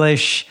Modern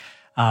English,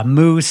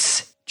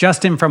 Moose,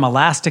 Justin from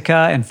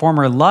Elastica, and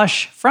former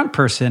Lush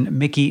frontperson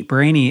Mickey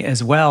Brainey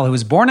as well, who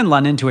was born in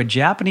London to a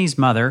Japanese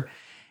mother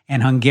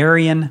and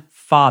Hungarian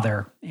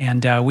father.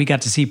 And we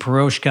got to see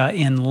Piroshka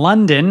in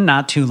London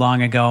not too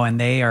long ago, and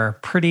they are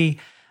pretty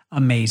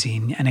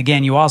amazing. And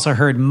again, you also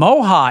heard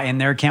Moha in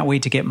there. Can't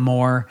wait to get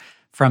more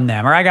from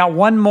them. Or I got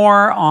one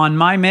more on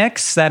my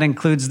mix. That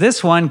includes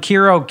this one.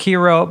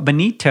 Kiro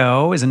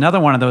Benito is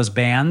another one of those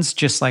bands,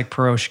 just like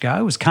Piroshka,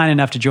 who was kind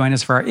enough to join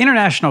us for our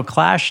International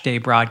Clash Day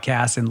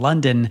broadcast in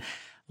London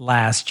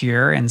last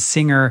year. And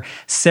singer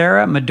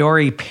Sarah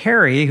Midori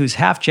Perry, who's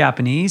half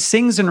Japanese,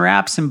 sings and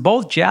raps in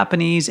both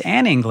Japanese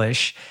and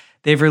English.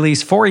 They've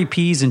released 4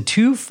 EPs and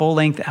 2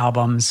 full-length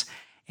albums.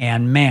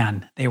 And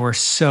man, they were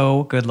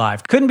so good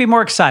live. Couldn't be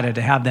more excited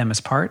to have them as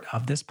part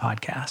of this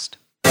podcast.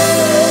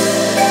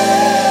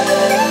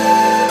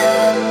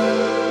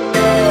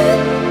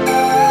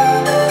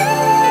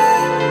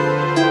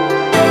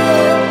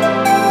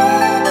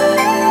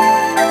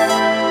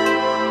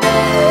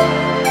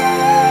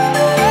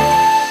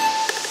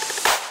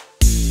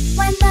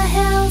 When the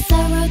hills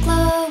are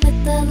aglow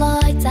with the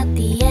lights at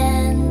the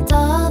end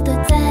of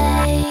the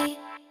day,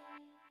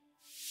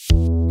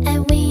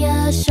 and we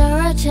usher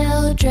our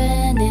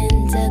children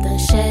into the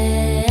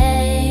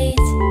shade.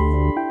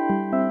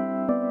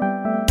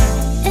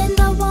 In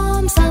the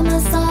warm summer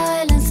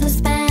silence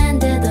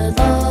suspended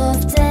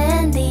aloft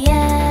in the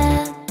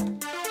air,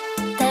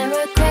 there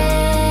are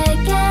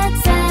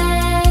crickets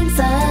sings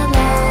alone,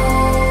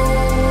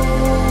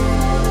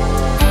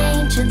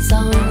 ancient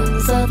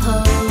songs of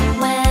hope.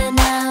 We're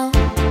now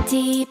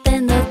deep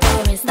in the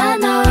forest that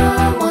no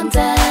one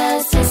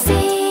dares to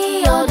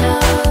see or know.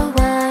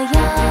 We're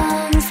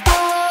young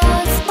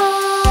sparks,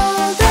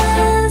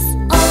 boulders,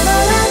 all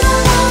around the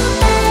world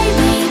they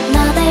weep.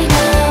 Now they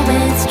know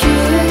it's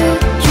true,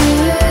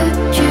 true,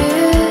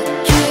 true,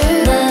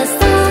 true. The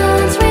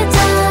sun's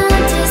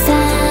return to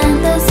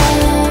send us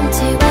home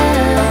to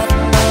earth.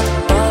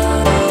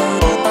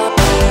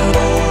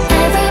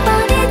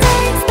 Everybody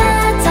takes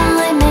their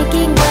time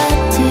making what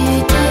to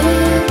do,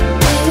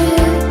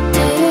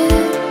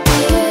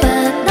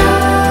 but no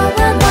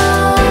one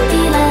will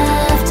be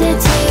left here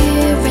to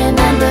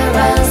remember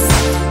us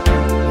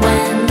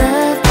when the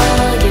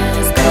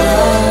fire's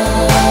gone.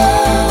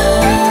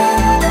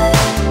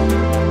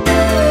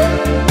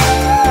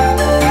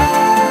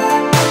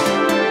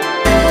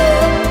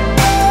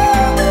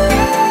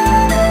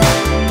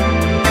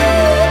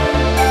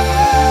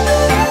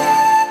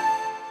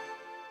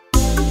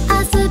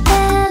 As a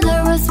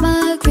pillar of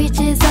smoke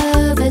reaches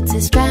over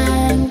to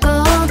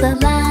strangle the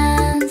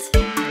land,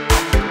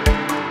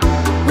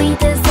 we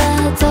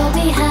desert all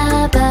we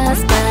have as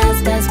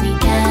best as we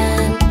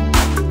can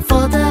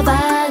for the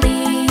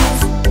valleys.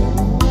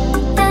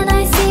 Then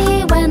I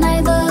see when I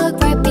look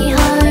right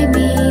behind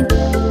me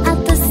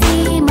at the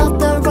seam of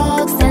the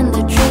rocks and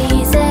the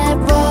trees it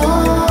roars.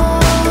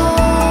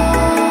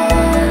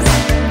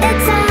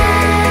 It's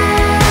angry.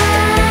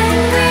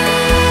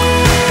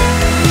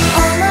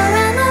 All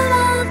around the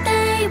world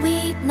they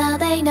weep, now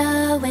they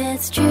know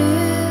it's true.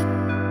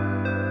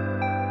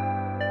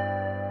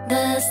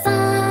 The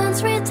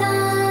sun's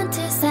return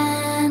to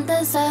send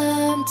us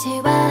home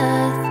to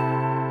earth.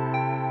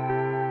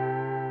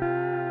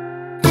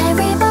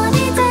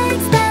 Everybody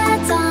takes their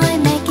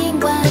time making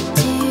what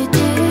to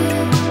do,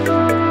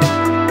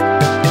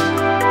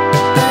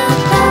 but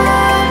no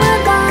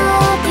one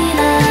will be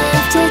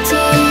left here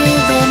to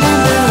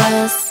remember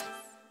us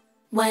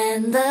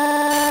when the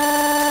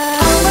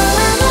all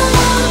around the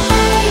world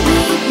they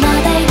weep. Now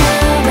they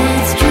know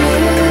it's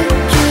true,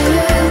 true,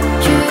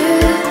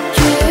 true,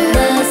 true.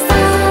 The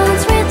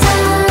sun's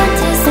return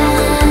to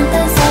send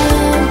us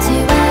home to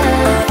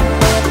earth.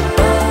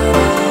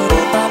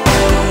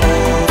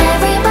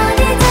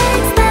 Everybody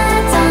takes their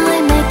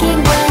time making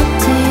what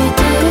to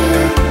do,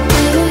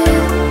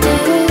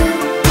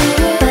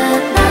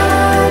 but no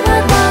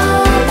one will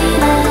be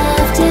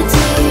left here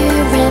to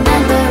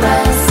remember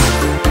us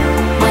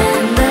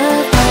when the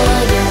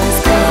fire's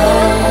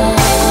gone.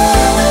 When the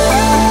fire's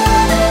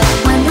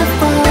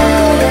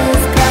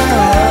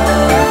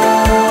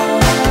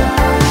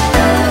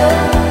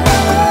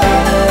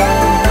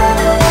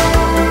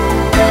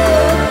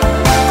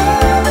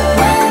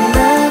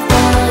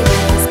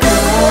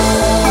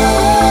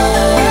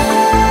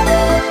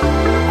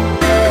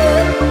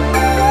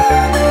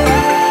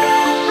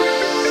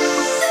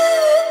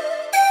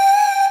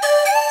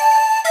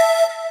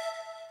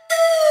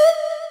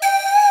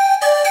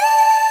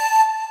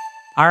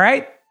All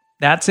right,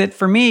 that's it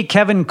for me.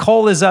 Kevin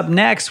Cole is up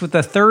next with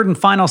the third and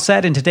final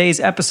set in today's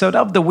episode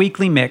of the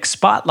Weekly Mix,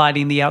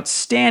 spotlighting the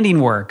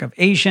outstanding work of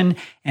Asian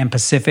and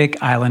Pacific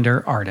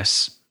Islander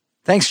artists.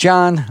 Thanks,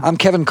 John. I'm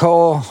Kevin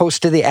Cole,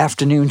 host of the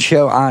afternoon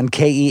show on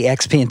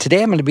KEXP, and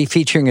today I'm going to be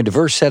featuring a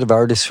diverse set of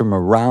artists from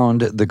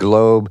around the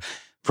globe,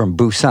 from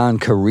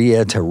Busan,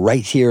 Korea, to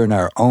right here in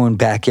our own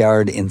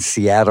backyard in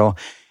Seattle.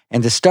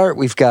 And to start,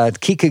 we've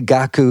got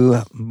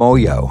Kikagaku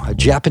Moyo, a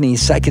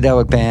Japanese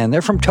psychedelic band.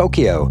 They're from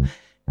Tokyo.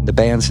 The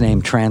band's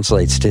name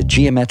translates to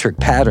geometric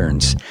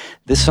patterns.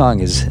 This song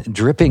is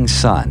Dripping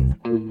Sun.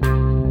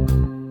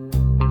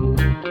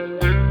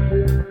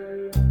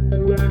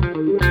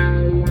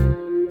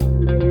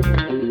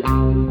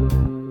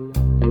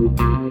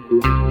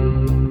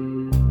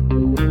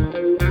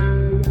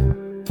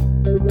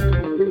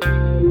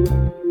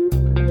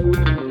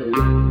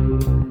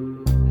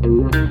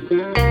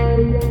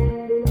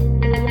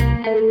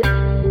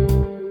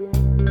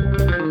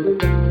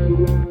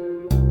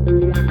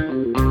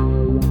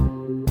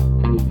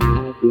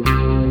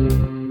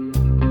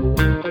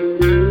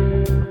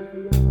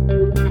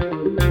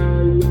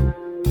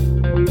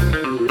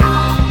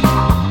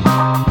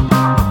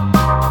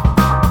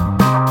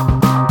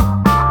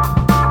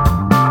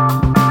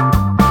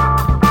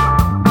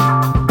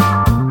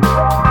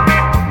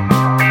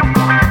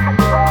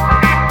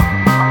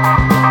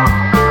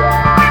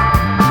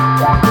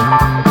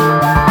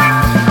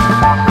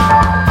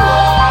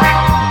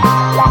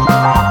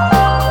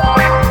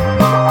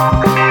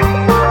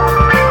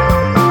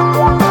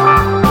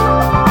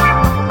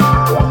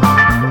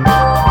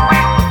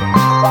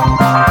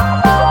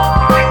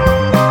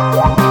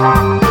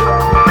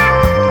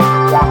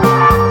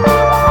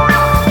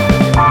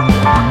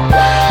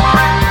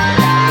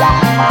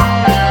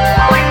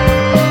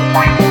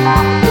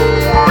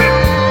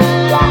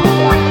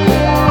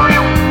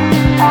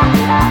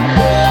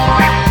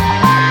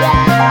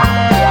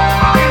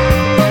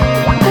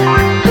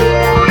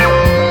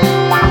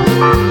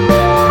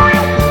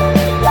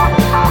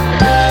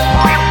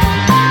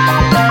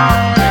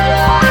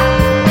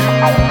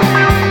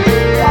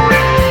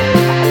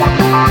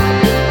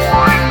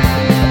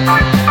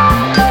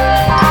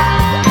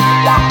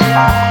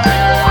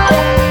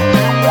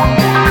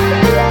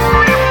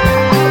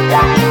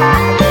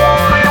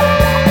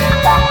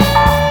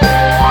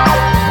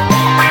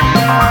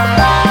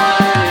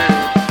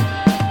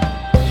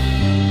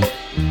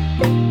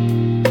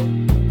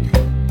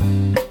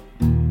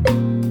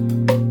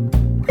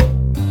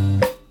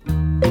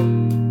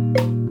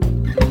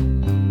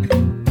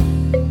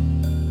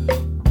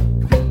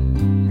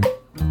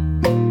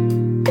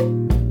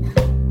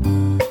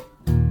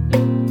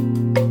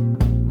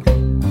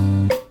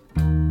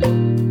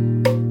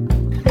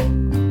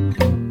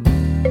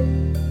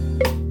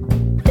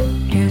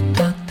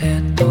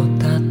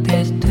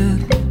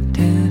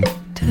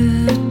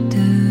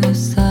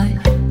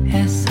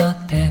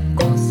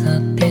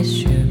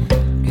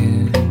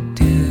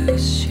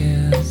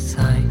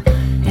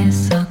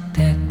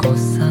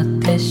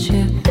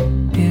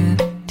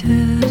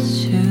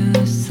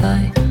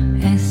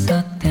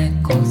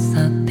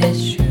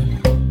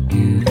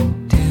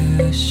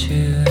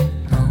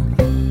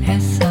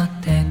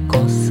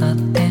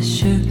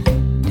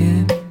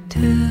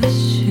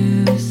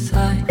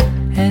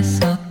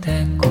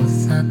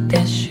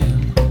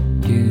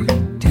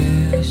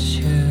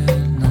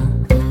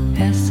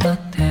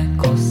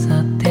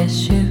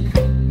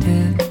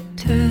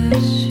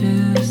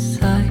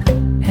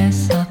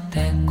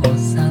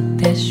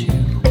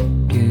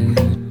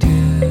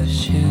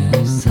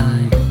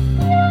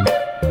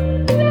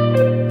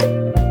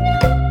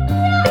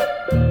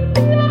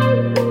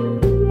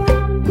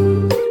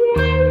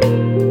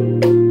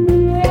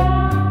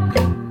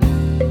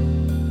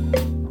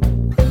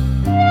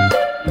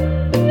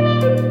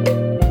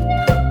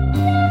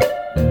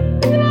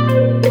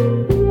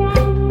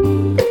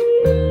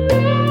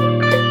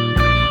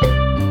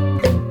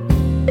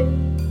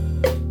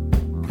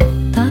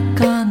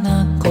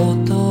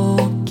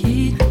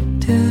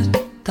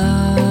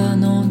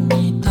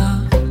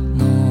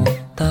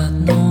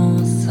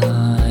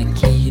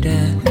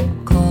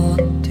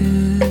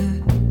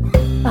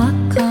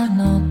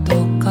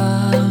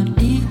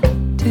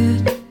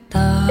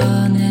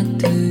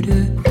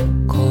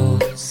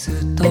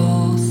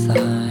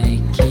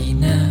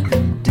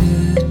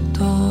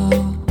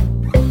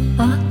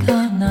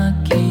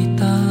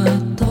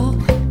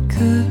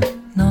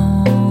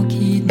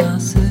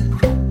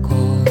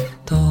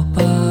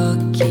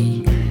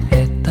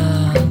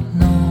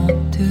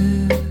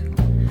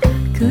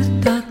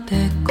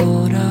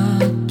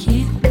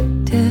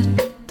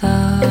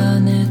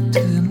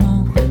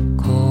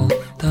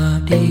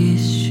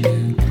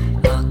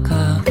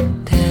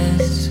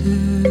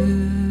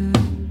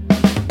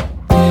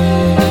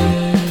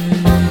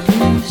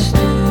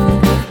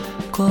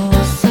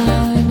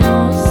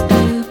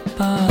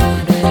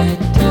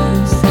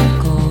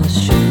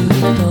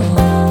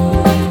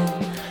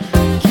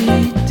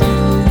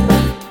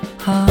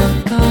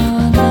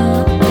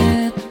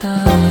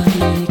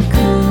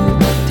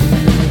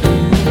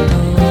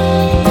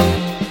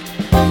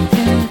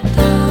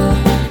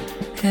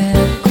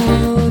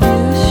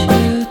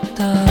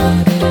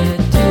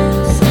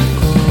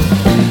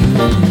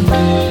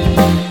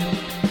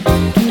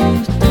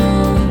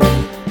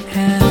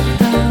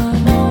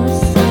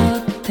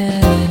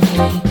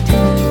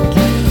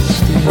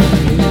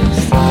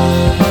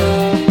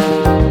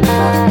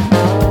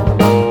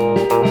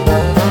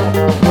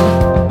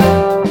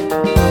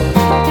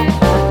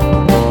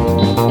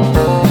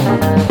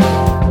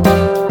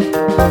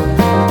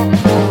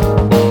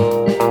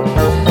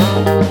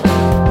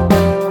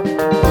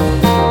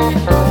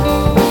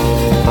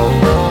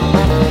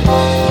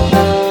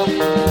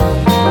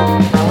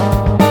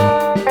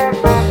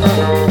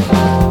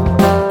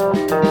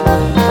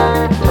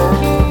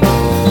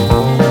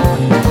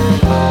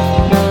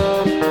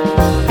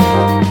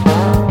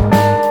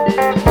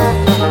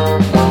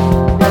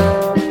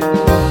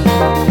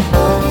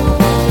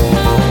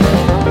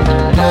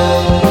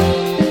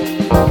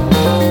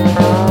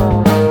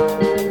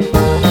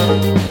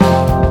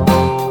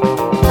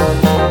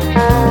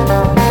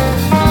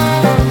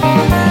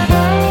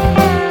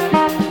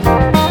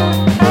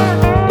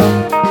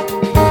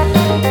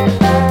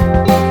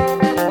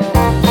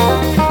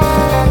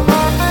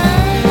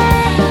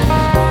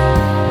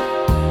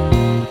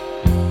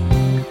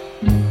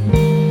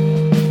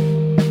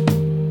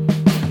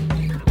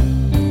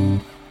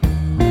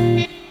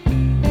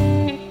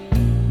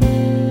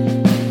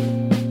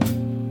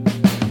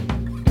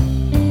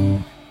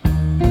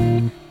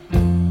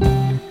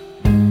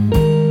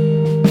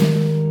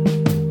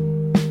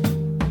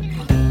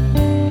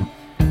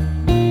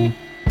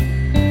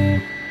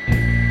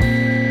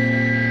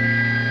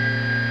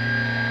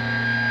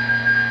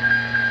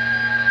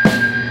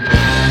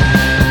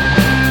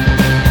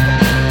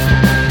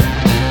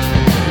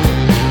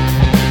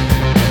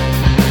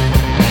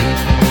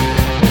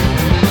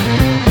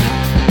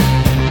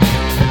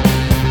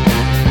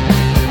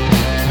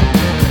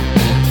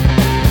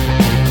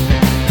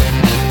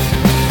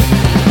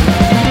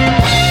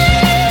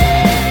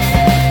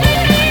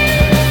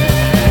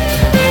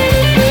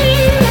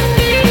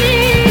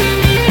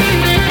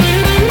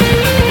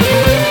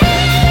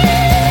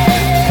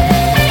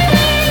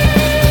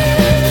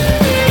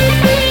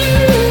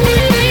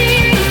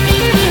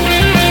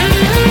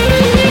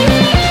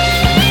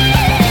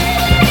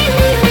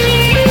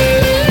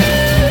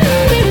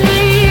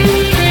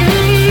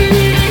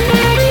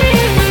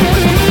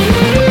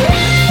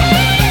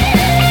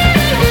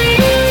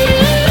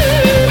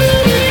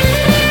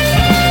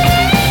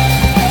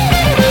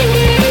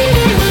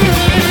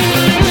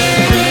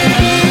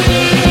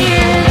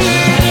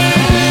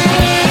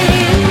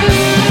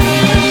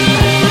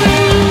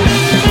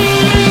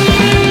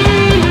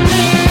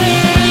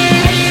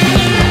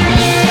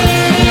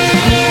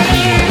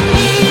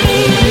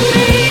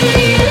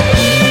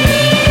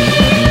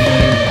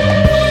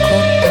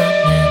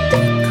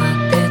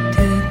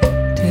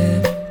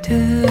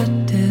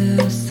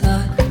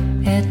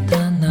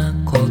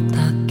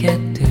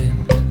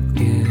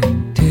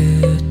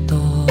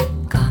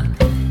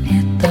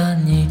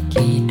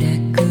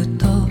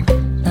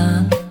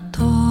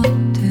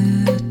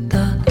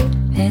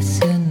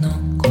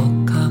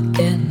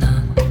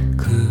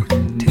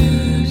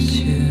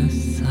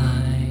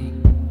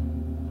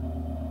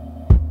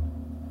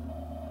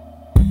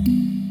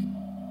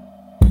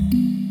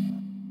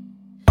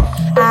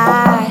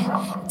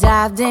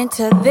 dived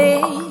into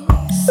this,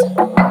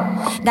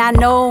 not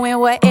knowing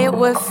what it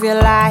would feel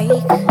like.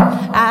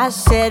 I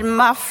shed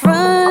my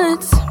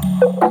front,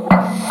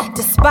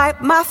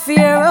 despite my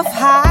fear of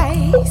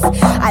heights.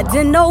 I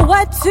didn't know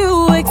what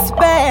to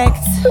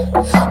expect.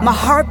 My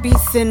heart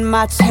beats in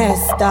my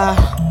chest,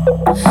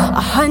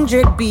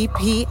 100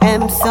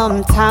 BPM.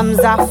 Sometimes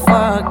I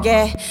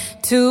forget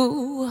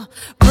to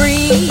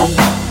breathe.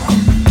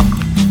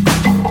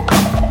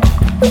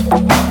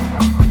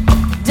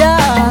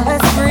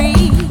 Just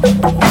breathe.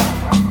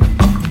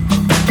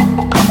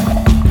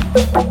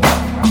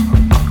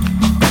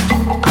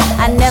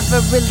 I never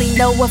really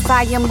know if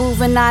I am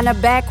moving on or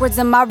backwards.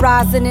 Am I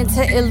rising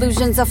into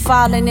illusions or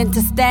falling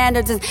into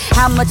standards? And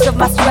how much of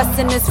my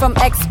stressing is from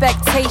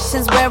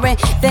expectations wearing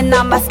thin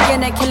on my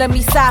skin and killing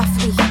me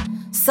softly?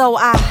 So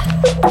I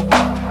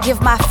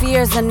give my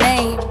fears a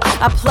name.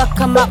 I pluck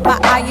them up my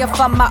eye if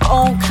I'm my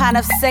own kind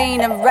of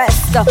sane and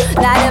rest. So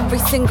not every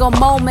single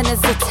moment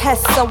is a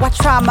test. So I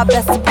try my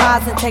best to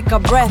pause and take a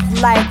breath.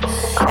 Like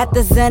at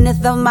the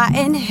zenith of my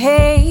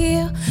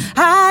inhale,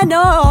 I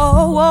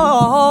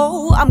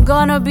know I'm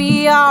gonna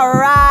be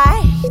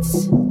alright.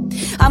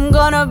 I'm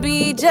gonna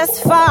be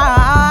just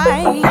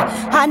fine.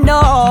 I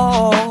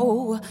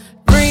know.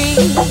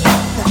 Breathe.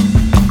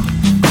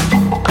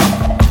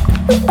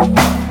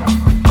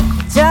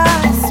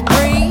 Just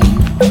breathe.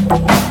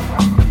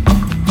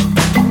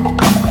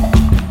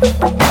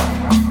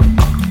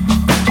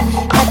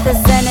 At the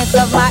zenith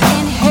of my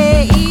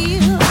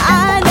inhale,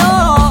 I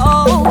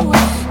know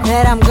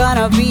that I'm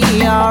gonna be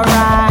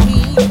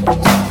alright,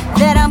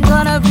 that I'm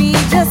gonna be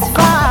just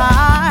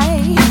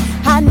fine.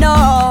 I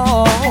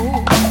know.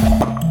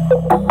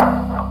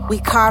 We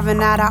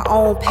carving out our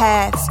own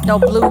paths. No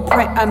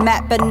blueprint, a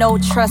map, but no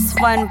trust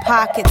fund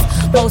pockets.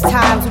 Most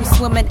times we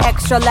swim in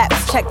extra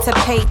laps, check to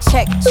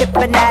paycheck,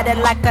 chipping at it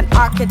like an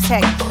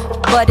architect.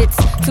 But it's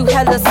too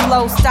hella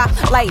slow. Stop,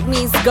 light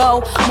means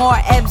go. More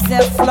ebbs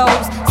and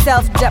flows.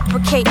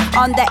 Self-deprecate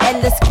on the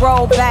endless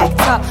scroll. Back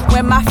to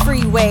where my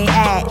freeway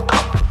at.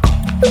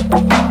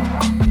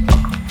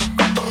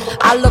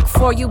 I look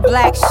for you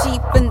black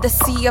sheep in the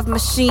sea of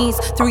machines.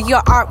 Through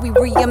your art we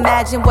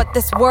reimagine what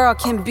this world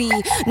can be.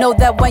 Know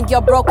that when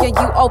you're broken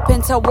you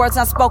open to words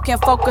unspoken.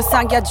 Focus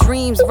on your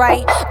dreams,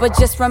 right? But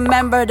just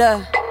remember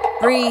to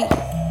breathe.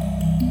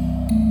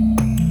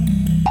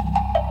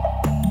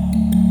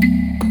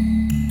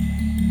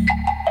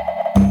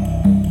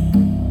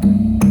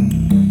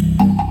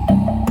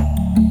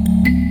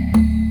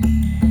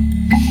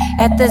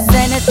 At the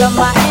zenith of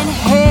my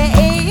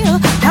inhale,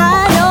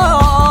 I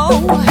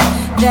know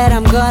that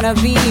I'm gonna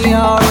be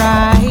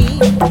alright,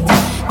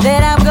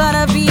 that I'm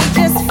gonna be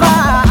just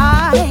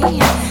fine.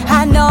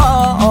 I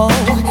know.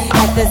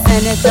 At the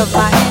zenith of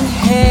my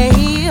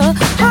inhale,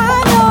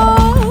 I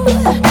know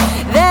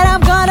that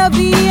I'm gonna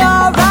be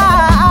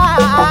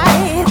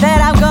alright,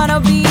 that I'm gonna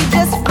be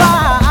just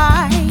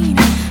fine.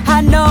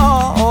 I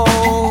know.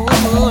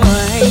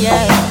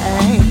 Yeah.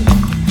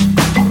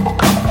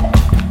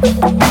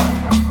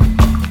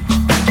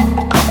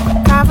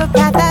 Carve a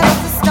path that is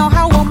the stone.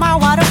 How will my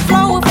water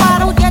flow if I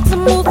don't get to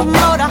move the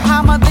motor?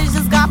 How my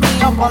vision's got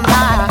me up all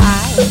night.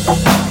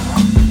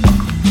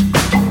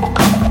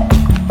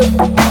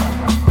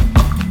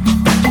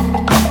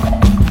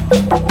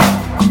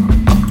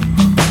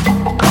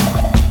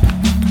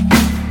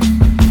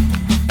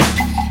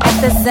 At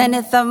the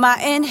zenith of my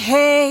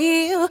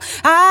inhale,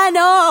 I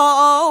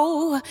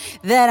know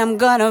that I'm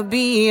gonna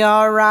be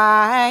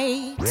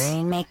alright.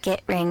 Rain, make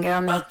it rain,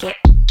 girl, make it.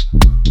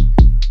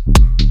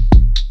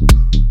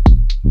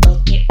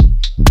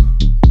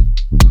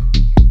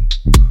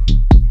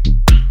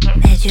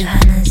 매주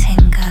하는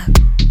생각.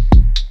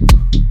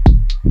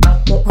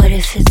 What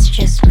if it's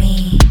just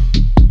me?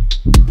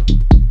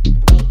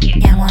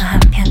 영화 한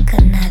편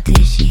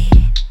끝나듯이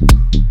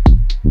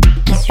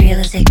as real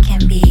as it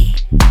can be.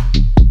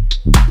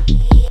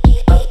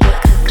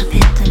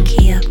 급급했던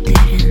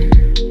기억들은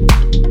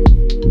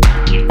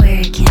where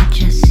I can't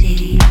just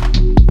see.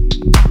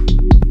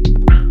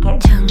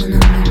 창문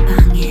없는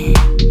방에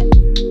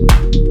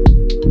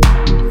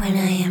when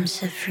I am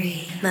so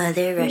free.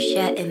 Mother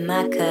Russia in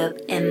my cup,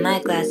 and my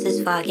glass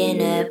is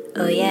fogging up.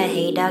 Oh yeah,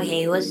 hey dog,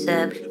 hey what's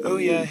up? Oh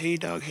yeah, hey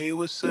dog, hey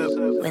what's up?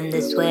 When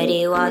the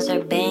sweaty walls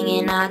are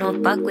banging, I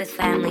don't fuck with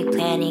family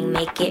planning.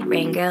 Make it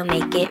rain, girl,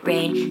 make it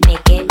rain.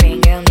 Make it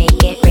rain, girl,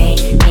 make it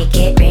rain. Make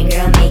it rain,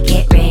 girl, make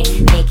it rain.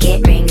 Make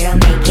it rain, girl,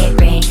 make it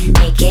rain.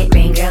 Make it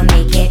rain, girl,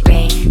 make it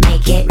rain.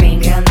 Make it rain,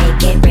 girl,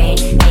 make it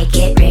rain. Make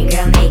it rain,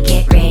 girl, make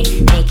it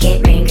rain. Make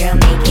it rain, girl,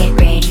 make it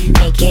rain.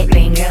 Make it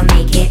rain, girl,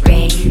 make it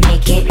rain.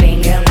 Make it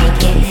rain, girl, make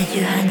it.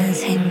 매주 하는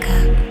생각.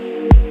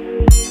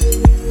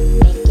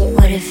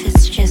 What if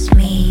it's just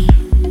me?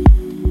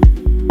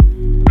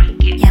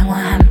 영화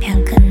한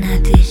편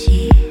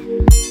끝나듯이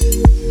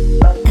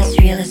as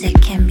real as it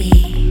can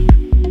be.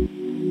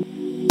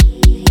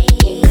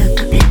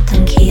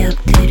 급급했던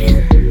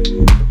기억들은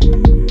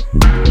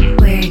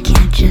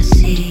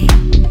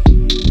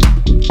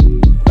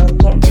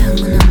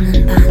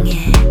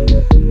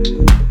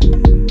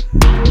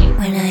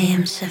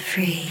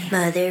free.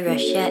 Mother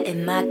Russia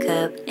in my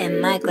cup,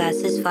 and my glass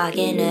is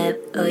fogging up.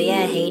 Oh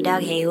yeah, hey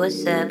dog, hey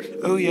what's up?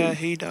 Oh yeah,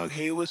 hey dog,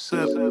 hey what's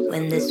up?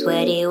 When the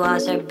sweaty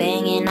walls are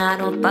banging, I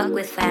don't fuck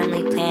with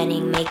family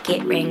planning. Make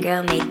it rain,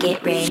 girl, make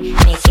it rain.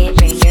 Make it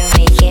rain, girl,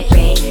 make it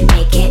rain.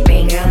 Make it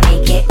rain, girl,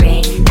 make it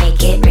rain.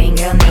 Make it rain,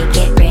 girl, make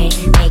it rain.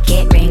 Make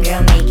it rain,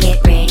 girl, make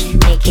it rain.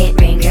 Make it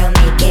rain, girl,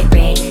 make it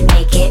rain.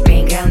 Make it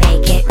rain, girl,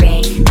 make it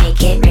rain.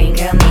 Make it rain,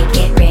 girl, make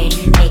it rain.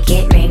 Make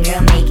it rain,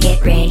 girl, make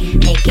it rain.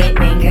 Make it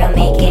rain, girl,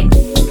 make it.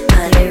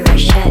 Mother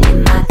Russia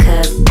in my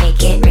cup.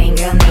 Make it rain,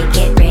 girl, make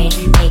it rain.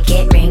 Make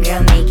it rain,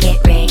 girl, make it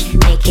rain.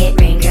 Make it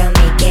rain, girl,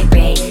 make it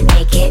rain.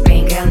 Make it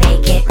rain, girl,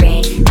 make it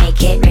rain.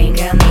 Make it rain,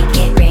 girl, make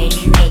it rain.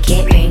 Make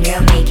it rain,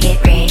 girl, make it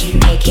rain.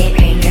 Make it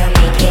rain, girl,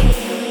 make it.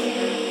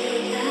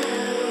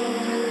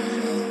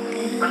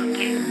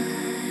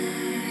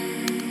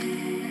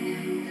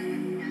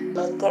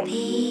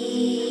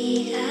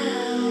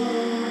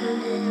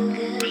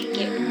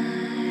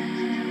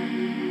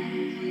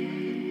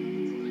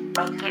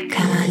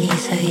 가만히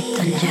서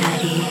있던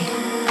자리.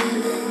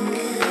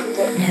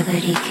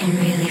 Nobody can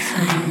really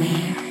find me.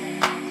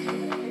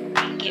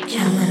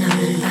 잠은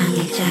없는 방이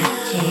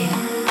작지.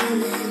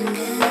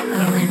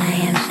 But when I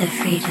am so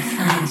free to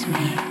find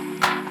me.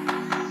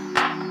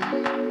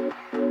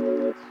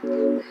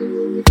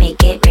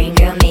 Make it rain,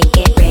 girl, make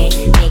it rain.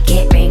 Make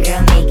it rain,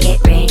 girl, make it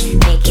rain.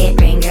 Make it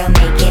rain, girl,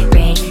 make it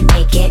rain.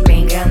 Make it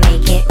rain, girl,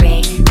 make it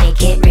rain.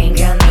 Make it rain,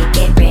 girl, make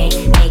it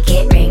rain. Make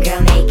it rain, girl,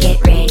 make it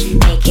rain.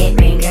 Make it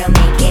rain, girl,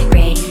 make it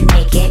rain.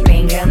 Make it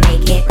rain, girl,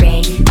 make it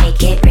rain.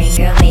 Make it rain,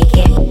 girl, make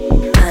it.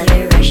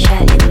 Mother Russia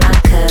in my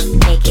cup.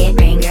 Make it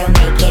rain, girl,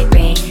 make it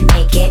rain.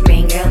 Make it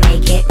rain, girl,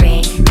 make it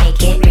rain.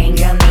 Make it rain,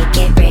 girl, make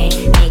it rain.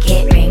 Make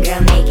it rain,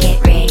 girl, make it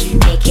rain.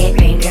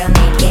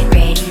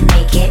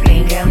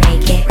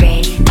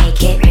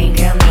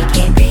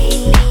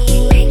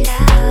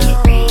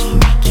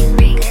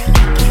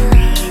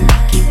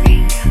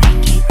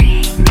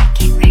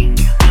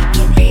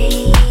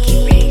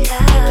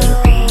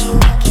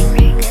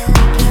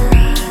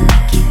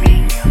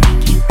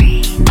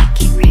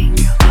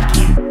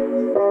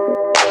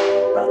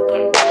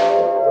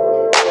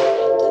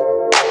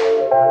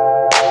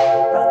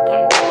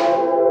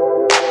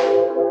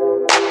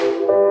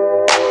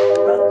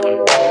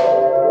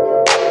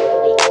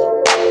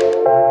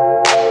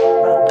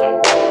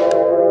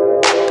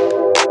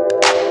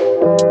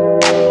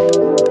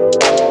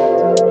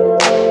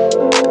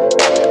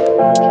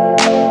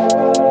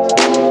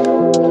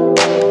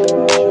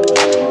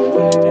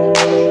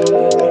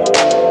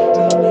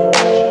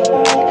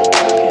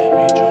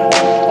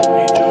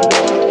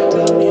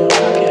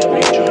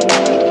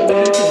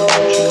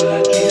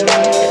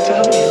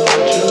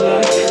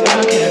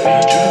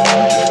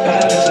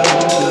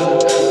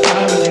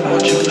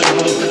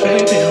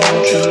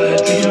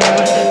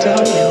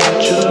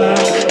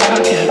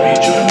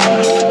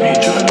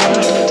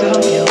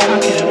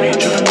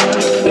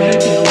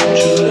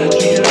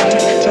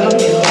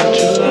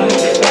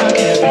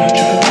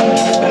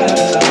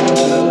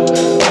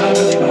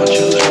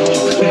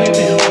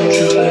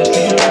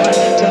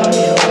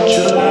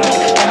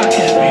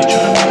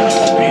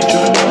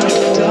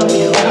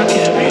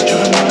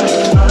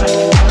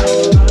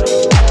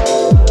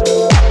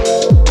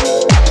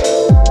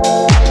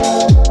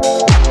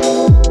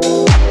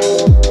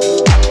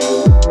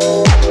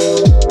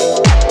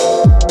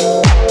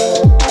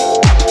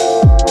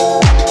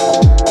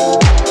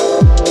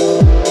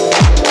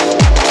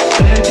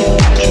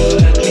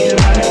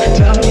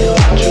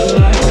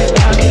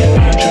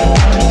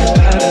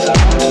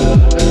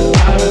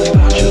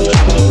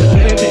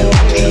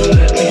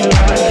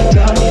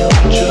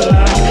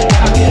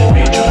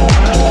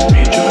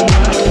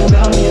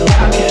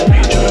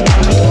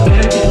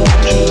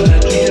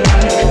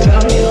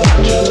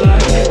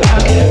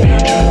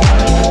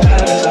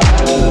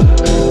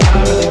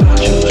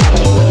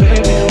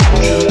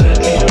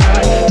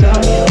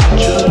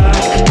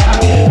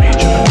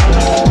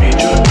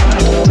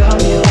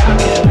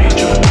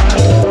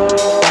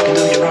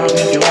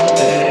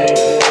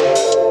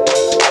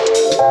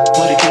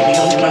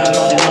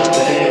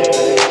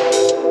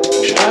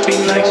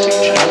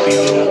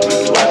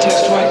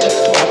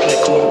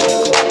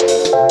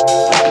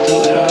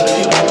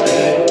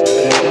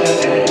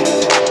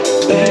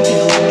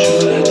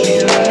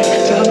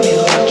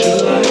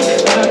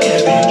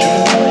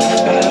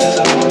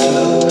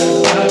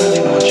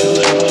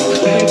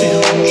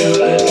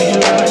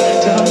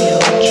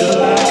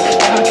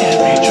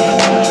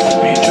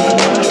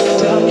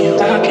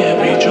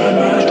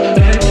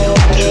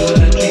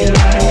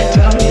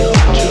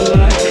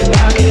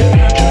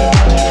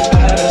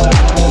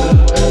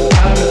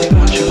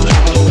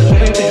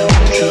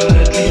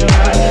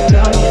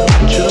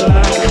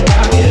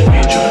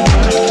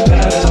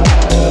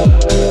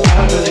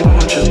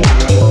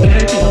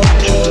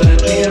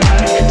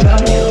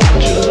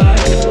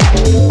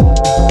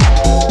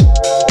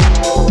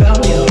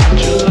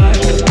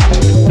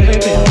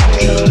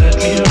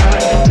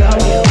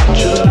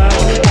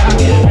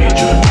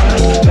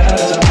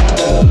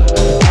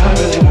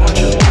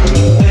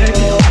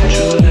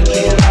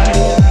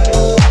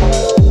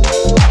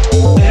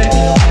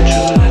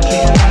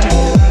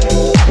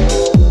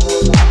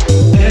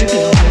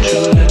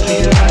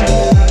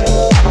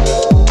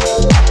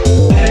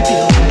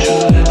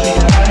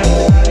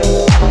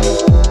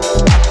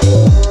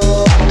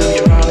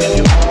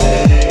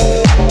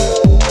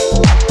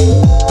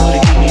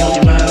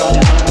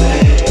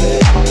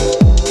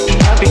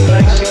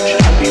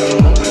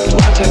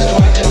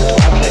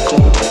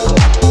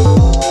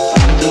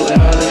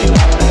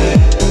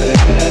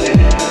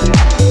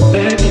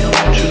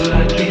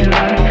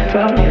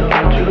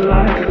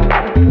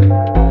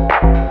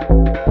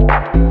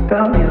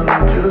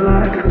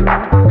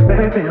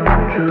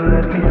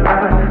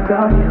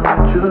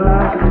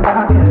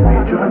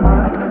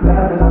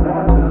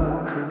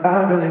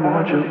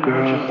 want you,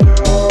 girl.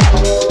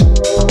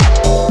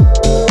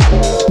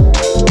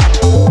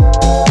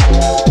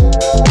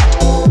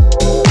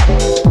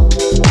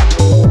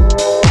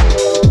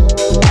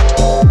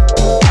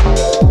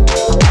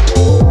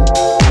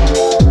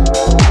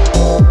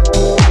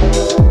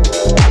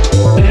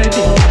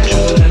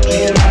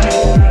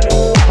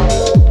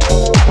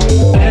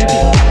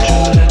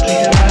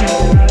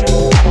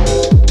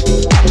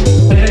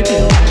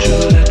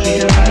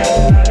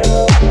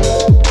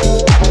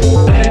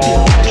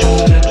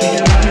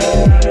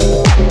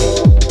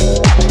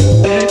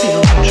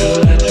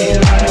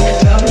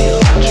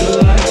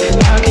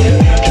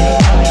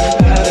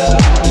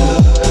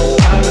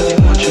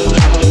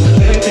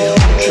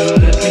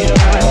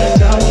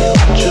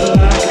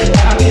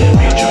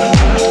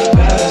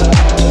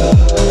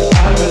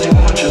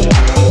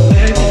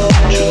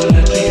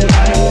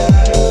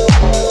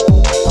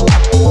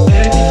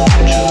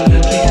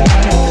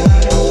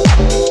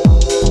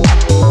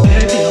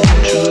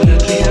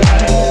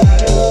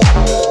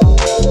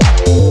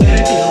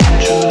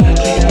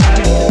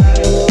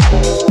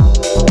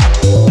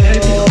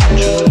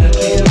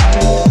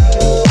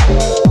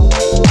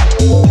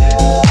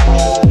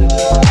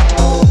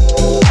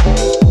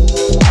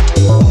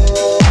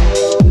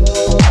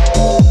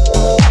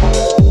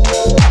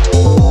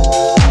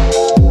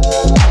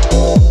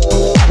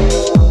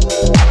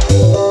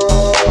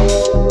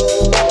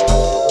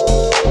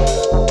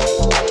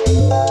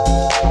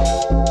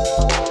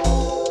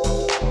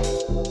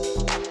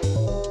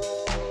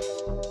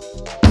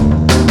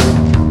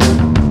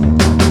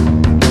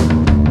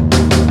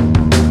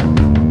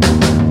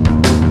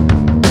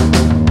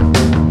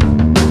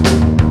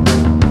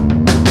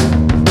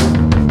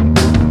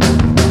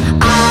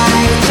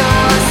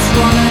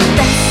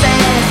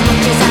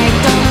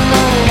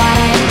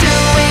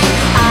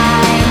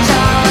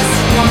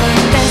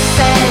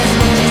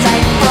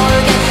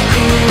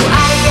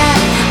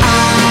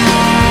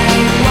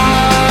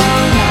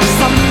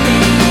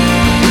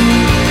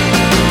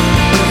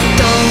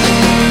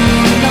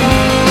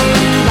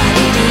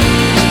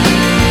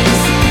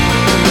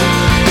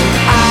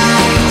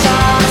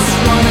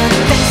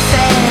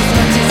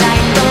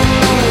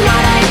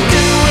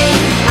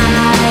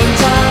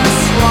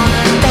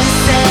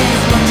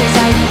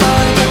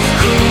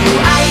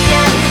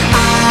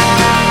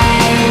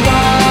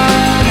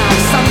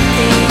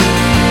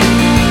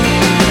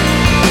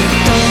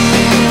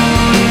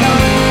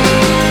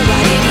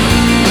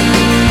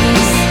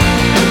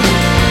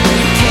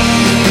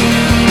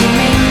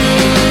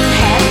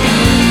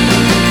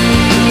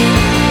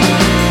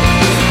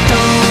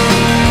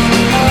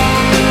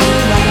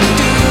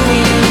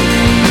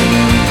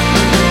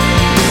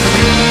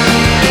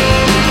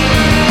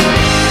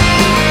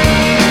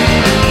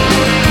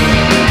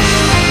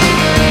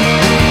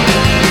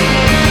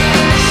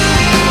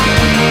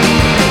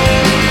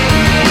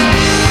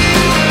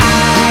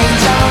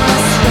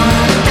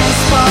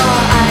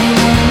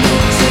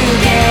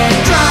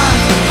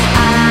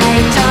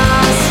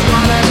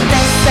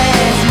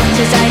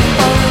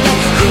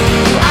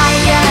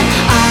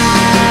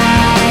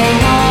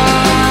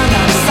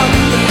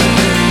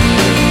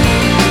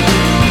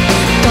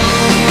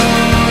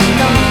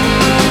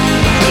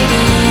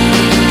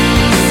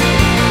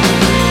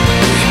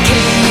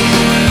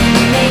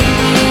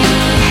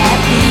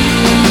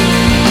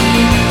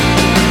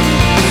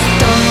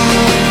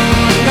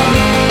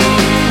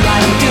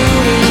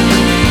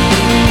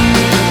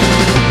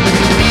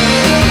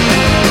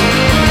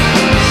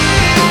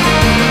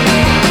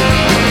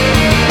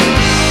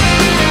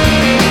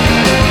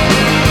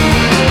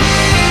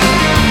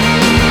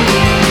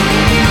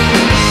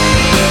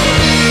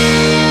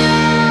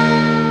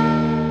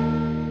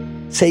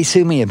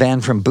 Seisumi, a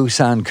band from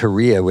Busan,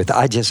 Korea, with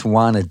I Just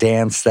Wanna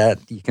Dance, that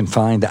you can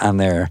find on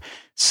their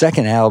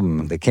second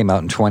album that came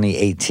out in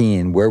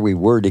 2018, Where We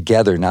Were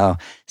Together. Now,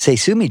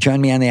 Seisumi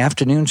joined me on the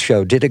afternoon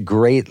show, did a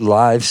great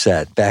live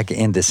set back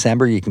in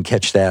December. You can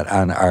catch that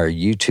on our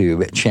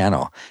YouTube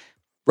channel.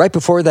 Right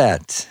before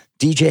that,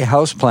 DJ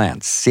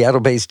Houseplants,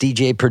 Seattle-based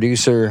DJ,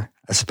 producer,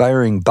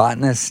 aspiring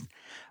botanist,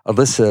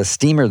 Alyssa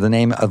Steamer, the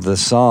name of the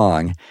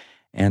song.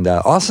 And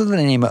also the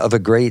name of a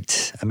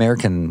great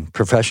American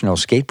professional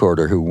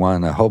skateboarder who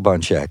won a whole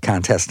bunch of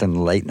contests in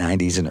the late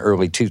 90s and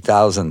early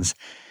 2000s.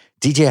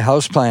 DJ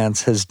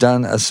Houseplants has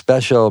done a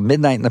special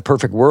Midnight in the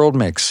Perfect World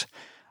mix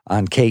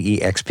on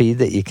KEXP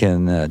that you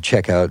can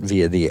check out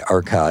via the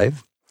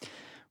archive.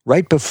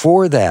 Right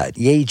before that,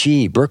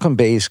 Yeji,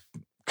 Brooklyn-based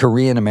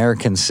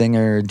Korean-American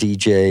singer,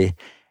 DJ,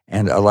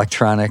 and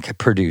electronic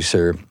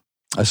producer.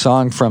 A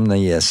song from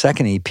the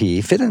second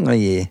EP,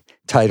 fittingly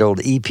titled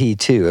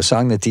EP2, a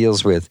song that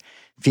deals with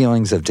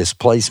feelings of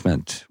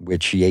displacement,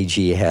 which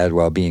Yeji had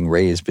while being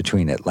raised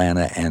between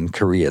Atlanta and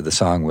Korea. The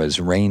song was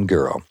Rain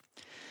Girl.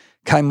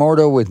 Kai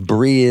Mordo with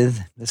Breathe.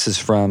 This is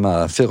from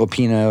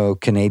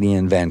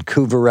Filipino-Canadian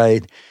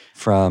Vancouverite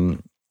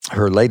from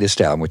her latest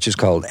album, which is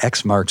called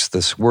X Marks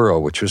the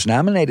Swirl, which was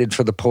nominated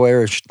for the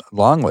Polaris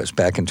Longlist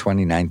back in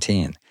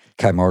 2019.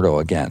 Kai Mordo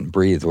again.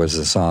 Breathe was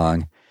the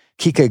song.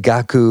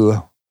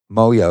 Kikagaku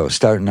Moyo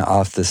starting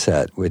off the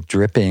set with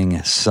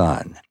Dripping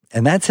Sun.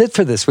 And that's it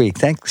for this week.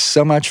 Thanks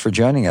so much for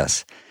joining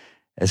us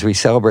as we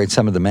celebrate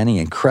some of the many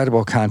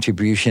incredible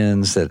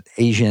contributions that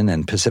Asian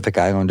and Pacific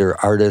Islander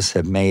artists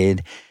have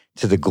made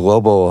to the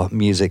global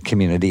music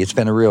community. It's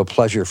been a real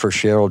pleasure for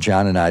Cheryl,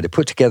 John, and I to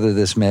put together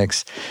this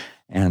mix.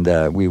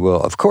 And we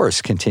will, of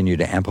course, continue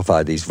to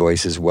amplify these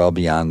voices well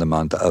beyond the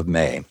month of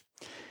May.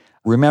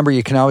 Remember,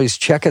 you can always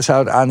check us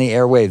out on the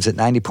airwaves at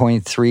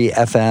 90.3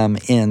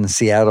 FM in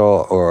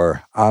Seattle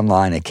or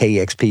online at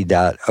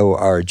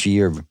kexp.org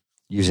or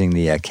using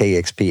the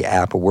KEXP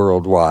app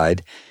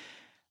worldwide.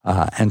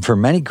 And for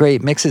many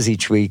great mixes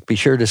each week, be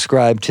sure to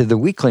subscribe to the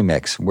Weekly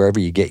Mix wherever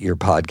you get your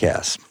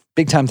podcasts.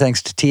 Big time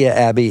thanks to Tia,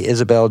 Abby,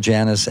 Isabel,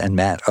 Janice, and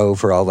Matt O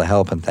for all the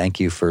help, and thank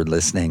you for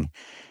listening.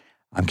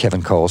 I'm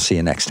Kevin Cole. See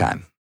you next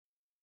time.